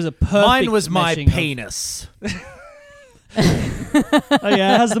 It was a perfect Mine was my penis. Oh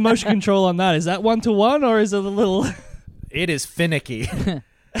yeah, how's the motion control on that? Is that 1-to-1 or is it a little... It is finicky.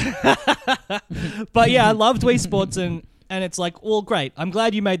 But yeah, I loved Wii Sports and it's like, well, great. I'm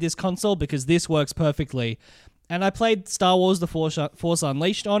glad you made this console because this works perfectly. And I played Star Wars The Force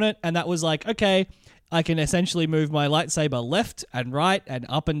Unleashed on it, and that was like, okay, I can essentially move my lightsaber left and right and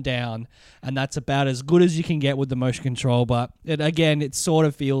up and down, and that's about as good as you can get with the motion control, but it sort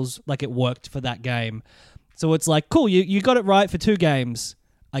of feels like it worked for that game. So it's like, cool, you got it right for 2 games.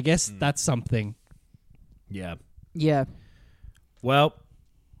 I guess that's something. Yeah. Yeah. Well,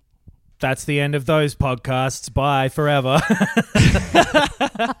 that's the end of those podcasts. Bye forever.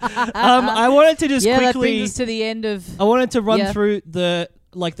 I wanted to just quickly... that brings us to the end of... I wanted to run through the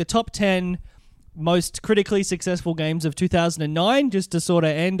top 10... most critically successful games of 2009, just to sort of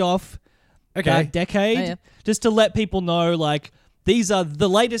end off that decade, just to let people know, like, these are the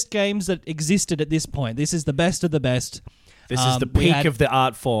latest games that existed at this point. This is the best of the best. This is the peak of the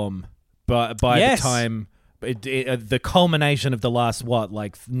art form, but by the time, the culmination of the last,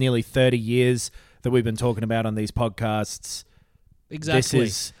 nearly 30 years that we've been talking about on these podcasts. Exactly. This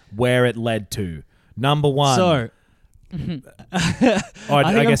is where it led to. Number 1. So,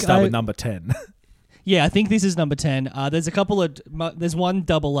 I guess start with number 10. Yeah, I think this is number 10. There's one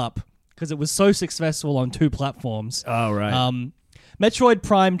double up because it was so successful on 2 platforms. Oh, right. Metroid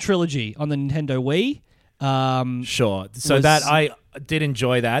Prime Trilogy on the Nintendo Wii. Sure. So that I did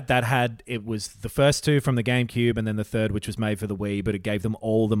enjoy that. It was the first 2 from the GameCube and then the third, which was made for the Wii, but it gave them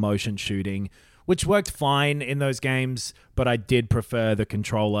all the motion shooting, which worked fine in those games, but I did prefer the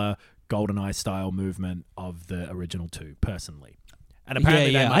controller GoldenEye style movement of the original 2, personally. And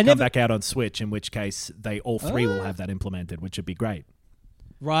apparently they might come back out on Switch, in which case all 3 will have that implemented, which would be great.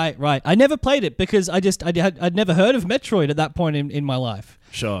 Right. I never played it because I'd never heard of Metroid at that point in my life.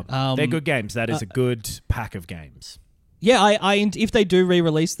 Sure. They're good games. That is a good pack of games. Yeah, I if they do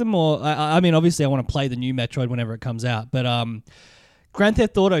re-release them, or I mean, obviously I want to play the new Metroid whenever it comes out, but Grand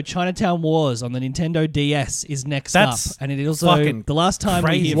Theft Auto Chinatown Wars on the Nintendo DS is next up, and it is also the last time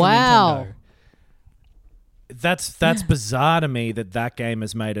we hear from Nintendo. That's bizarre to me that game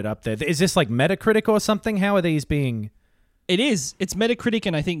has made it up there. Is this like Metacritic or something? How are these being... It is. It's Metacritic,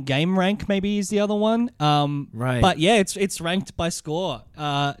 and I think GameRank maybe is the other one. Right. But yeah, it's ranked by score.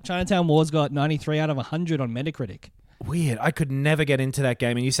 Chinatown Wars got 93 out of 100 on Metacritic. Weird. I could never get into that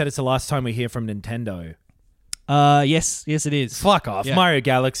game, and you said it's the last time we hear from Nintendo. Yes, it is. Fuck off. Yeah. Mario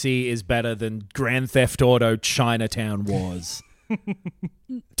Galaxy is better than Grand Theft Auto Chinatown Wars.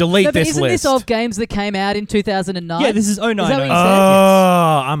 Delete this list. Isn't this of games that came out in 2009? Yeah, this is 09. Is that what you said?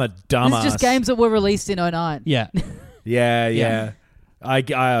 Oh, I'm a dumbass. This is just games that were released in 09. Yeah. Yeah.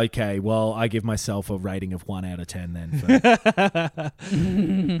 Okay, well, I give myself a rating of 1 out of 10 then.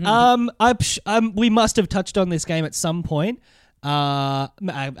 We must have touched on this game at some point.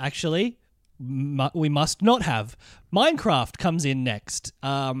 Actually, we must not have. Minecraft comes in next.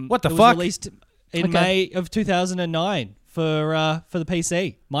 What the fuck? It was released in May of 2009 for the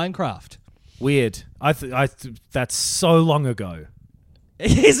PC. Minecraft. Weird. That's so long ago.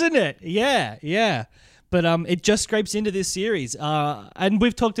 Isn't it? Yeah. But it just scrapes into this series. And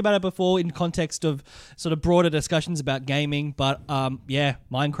we've talked about it before in context of sort of broader discussions about gaming. But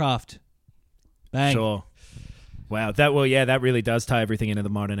Minecraft. Bang. Sure. Wow. That really does tie everything into the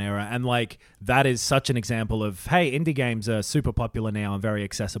modern era. And like that is such an example of, hey, indie games are super popular now and very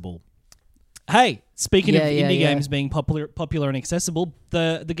accessible. Hey, speaking of indie games being popular and accessible,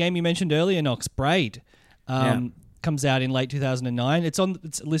 the game you mentioned earlier, Nox, Braid, comes out in late 2009. It's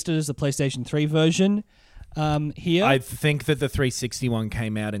listed as the PlayStation 3 version here. I think that the 360 one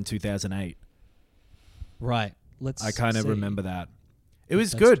came out in 2008. Right. I kind of remember that. It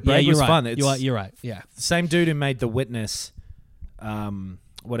was good. Braid was fun. You're right. Yeah. The same dude who made The Witness,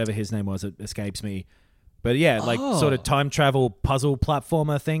 whatever his name was, it escapes me. But yeah, sort of time travel puzzle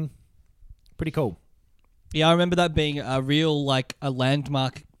platformer thing. Pretty cool. Yeah, I remember that being a real a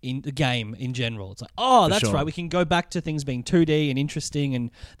landmark in the game in general. It's like, that's right. We can go back to things being 2D and interesting,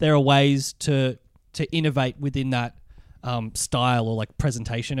 and there are ways to innovate within that style or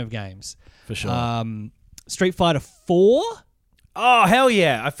presentation of games. For sure. Street Fighter 4. Oh, hell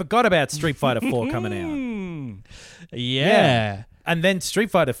yeah. I forgot about Street Fighter 4 coming out. Yeah. And then Street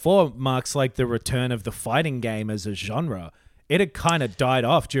Fighter 4 marks the return of the fighting game as a genre. It had kind of died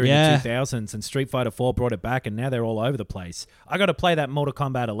off during the 2000s, and Street Fighter 4 brought it back, and now they're all over the place. I got to play that Mortal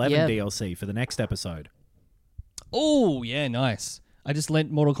Kombat 11 DLC for the next episode. Oh, yeah, nice. I just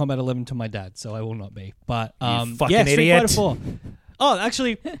lent Mortal Kombat 11 to my dad, so I will not be. But you fucking Street idiot. Fighter 4. Oh,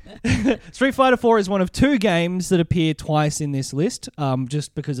 actually, Street Fighter 4 is one of 2 games that appear twice in this list,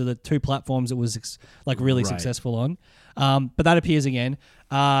 just because of the 2 platforms it was really successful on. But that appears again.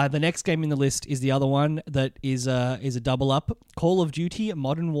 The next game in the list is the other one that is a double up, Call of Duty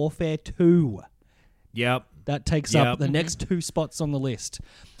Modern Warfare 2. Yep. That takes up the next 2 spots on the list.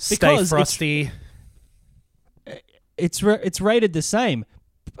 Stay frosty. It's rated the same.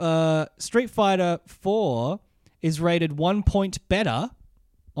 Street Fighter 4 is rated 1 point better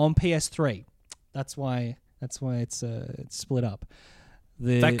on PS3. That's why it's split up.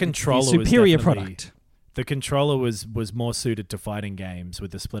 That controller the superior was product. The controller was more suited to fighting games with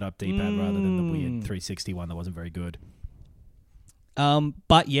the split up D-pad rather than the weird 360 one that wasn't very good.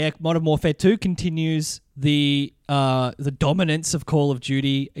 But yeah, Modern Warfare 2 continues the dominance of Call of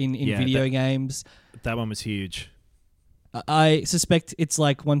Duty in video games. That one was huge. I suspect it's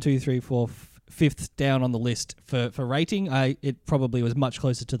 1, 2, 3, 4, 5th down on the list for rating. It probably was much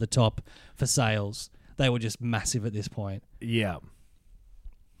closer to the top for sales. They were just massive at this point. Yeah.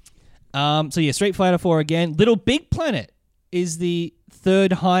 Street Fighter 4 again. Little Big Planet is the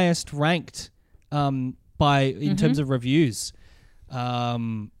 3rd highest ranked in terms of reviews.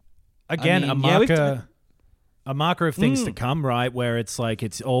 Again, a marker A marker of things to come, right? Where it's like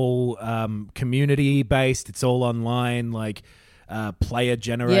it's all community based, it's all online, like player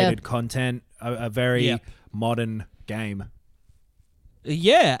generated content. A very modern game.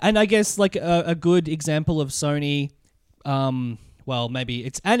 Yeah, and I guess like a good example of Sony, well, maybe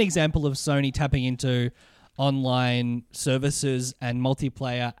it's an example of Sony tapping into online services and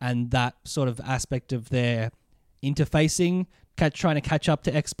multiplayer and that sort of aspect of their interfacing, trying to catch up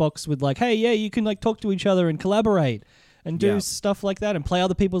to Xbox with like, hey, yeah, you can like talk to each other and collaborate and do stuff like that and play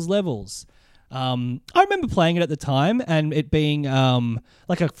other people's levels. I remember playing it at the time and it being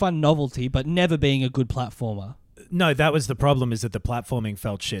like a fun novelty, but never being a good platformer. No, that was the problem, is that the platforming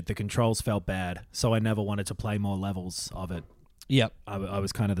felt shit. The controls felt bad, so I never wanted to play more levels of it. Yep. I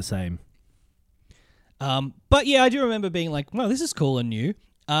was kind of the same. But yeah, I do remember being like, well, this is cool and new.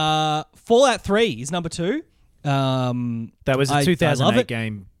 Fallout 3 is number 2. That was a 2008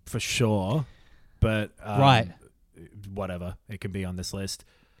 game for sure, but right. Whatever. It can be on this list.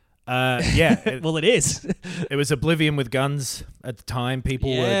 Yeah. Well, it is. It was Oblivion with guns at the time.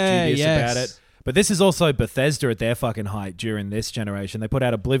 People were dubious about it. But this is also Bethesda at their fucking height during this generation. They put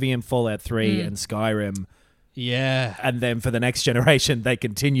out Oblivion, Fallout 3, and Skyrim. Yeah. And then for the next generation, they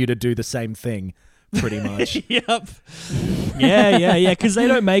continue to do the same thing, pretty much. Yep. Yeah. Because they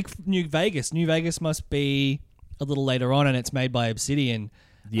don't make New Vegas. New Vegas must be a little later on, and it's made by Obsidian.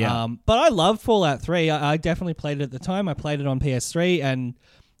 Yeah. But I love Fallout 3. I definitely played it at the time. I played it on PS3 and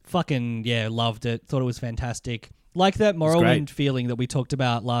fucking, loved it. Thought it was fantastic. Like that Morrowind feeling that we talked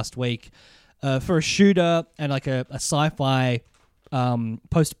about last week. For a shooter and like a sci-fi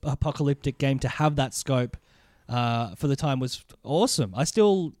post-apocalyptic game to have that scope for the time was awesome. I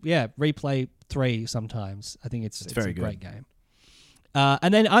still, replay 3 sometimes. I think it's very a good. great game.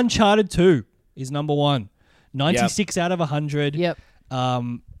 And then Uncharted 2 is number 1. 96 out of 100. Yep.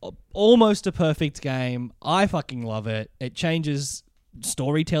 Almost a perfect game. I fucking love it. It changes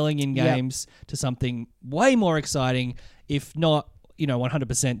storytelling in games to something way more exciting, if not,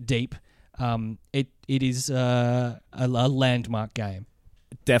 100% deep. It is a landmark game.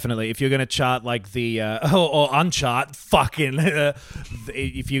 Definitely. If you're going to chart like the or unchart fucking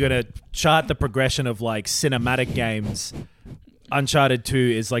if you're going to chart the progression of like cinematic games, Uncharted 2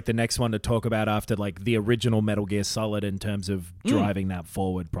 is like the next one to talk about after like the original Metal Gear Solid in terms of driving that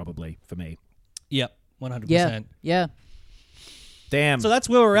forward, probably for me. Yep, 100%. Yeah. Damn. So that's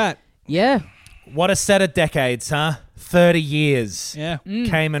where we're at. Yeah. What a set of decades, huh? 30 years. Yeah.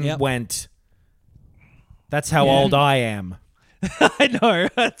 Came and went. That's how old I am. I know.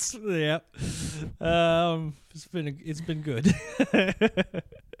 That's it's been good.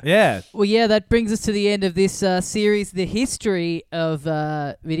 Yeah. Well, that brings us to the end of this series, the history of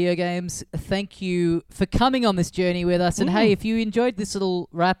video games. Thank you for coming on this journey with us. And hey, if you enjoyed this little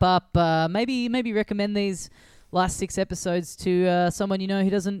wrap up, maybe recommend these last 6 episodes to someone who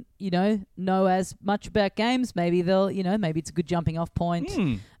doesn't know as much about games. Maybe they'll maybe it's a good jumping off point.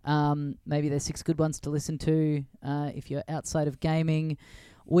 Maybe there's 6 good ones to listen to if you're outside of gaming.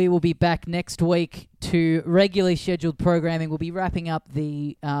 We will be back next week to regularly scheduled programming. We'll be wrapping up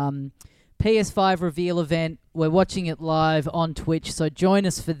the PS5 reveal event. We're watching it live on Twitch, so join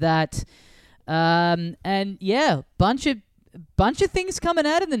us for that. And bunch of things coming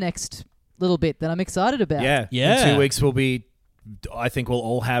out in the next little bit that I'm excited about. Yeah. In 2 weeks I think we'll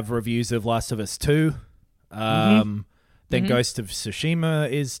all have reviews of Last of Us 2. Then Ghost of Tsushima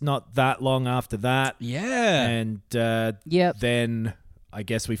is not that long after that. Yeah. And then I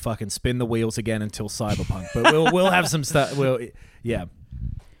guess we fucking spin the wheels again until Cyberpunk. But we'll have some stuff. There's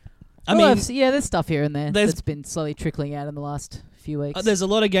stuff here and there that's been slowly trickling out in the last few weeks. There's a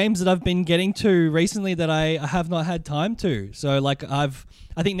lot of games that I've been getting to recently that I have not had time to. So like I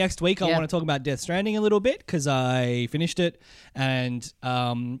think next week I want to talk about Death Stranding a little bit because I finished it and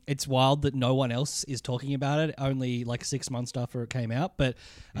it's wild that no one else is talking about it only like 6 months after it came out. But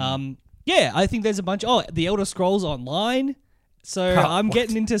I think there's a bunch. The Elder Scrolls Online. So I'm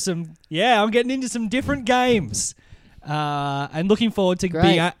getting into some different games and looking forward to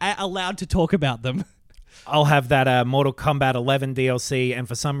being allowed to talk about them. I'll have that Mortal Kombat 11 DLC and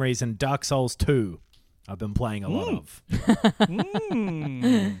for some reason Dark Souls 2 I've been playing a lot of.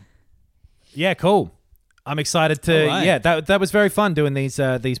 Yeah, cool. I'm excited to that was very fun doing these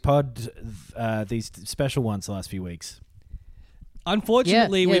special ones the last few weeks.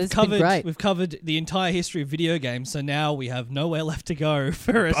 Unfortunately, we've covered the entire history of video games, so now we have nowhere left to go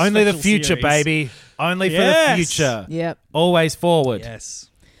for a only the future, series. baby. Only for the future. Yep. Always forward. Yes.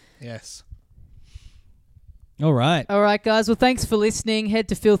 All right. All right, guys. Well, thanks for listening. Head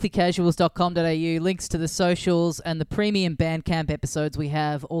to filthycasuals.com.au. Links to the socials and the premium Bandcamp episodes we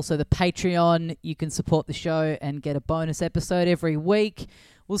have. Also the Patreon. You can support the show and get a bonus episode every week.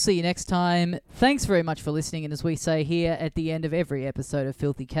 We'll see you next time. Thanks very much for listening. And as we say here at the end of every episode of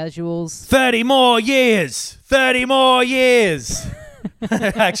Filthy Casuals... 30 more years! 30 more years!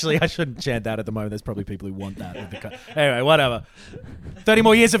 Actually, I shouldn't chant that at the moment. There's probably people who want that. Anyway, whatever. 30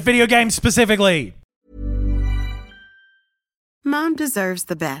 more years of video games specifically! Mom deserves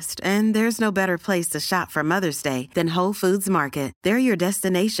the best, and there's no better place to shop for Mother's Day than Whole Foods Market. They're your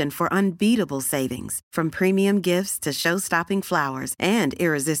destination for unbeatable savings, from premium gifts to show-stopping flowers and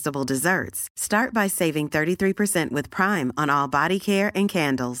irresistible desserts. Start by saving 33% with Prime on all body care and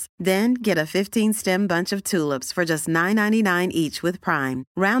candles. Then get a 15-stem bunch of tulips for just $9.99 each with Prime.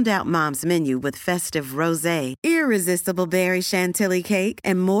 Round out Mom's menu with festive rosé, irresistible berry chantilly cake,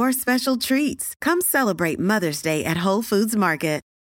 and more special treats. Come celebrate Mother's Day at Whole Foods Market.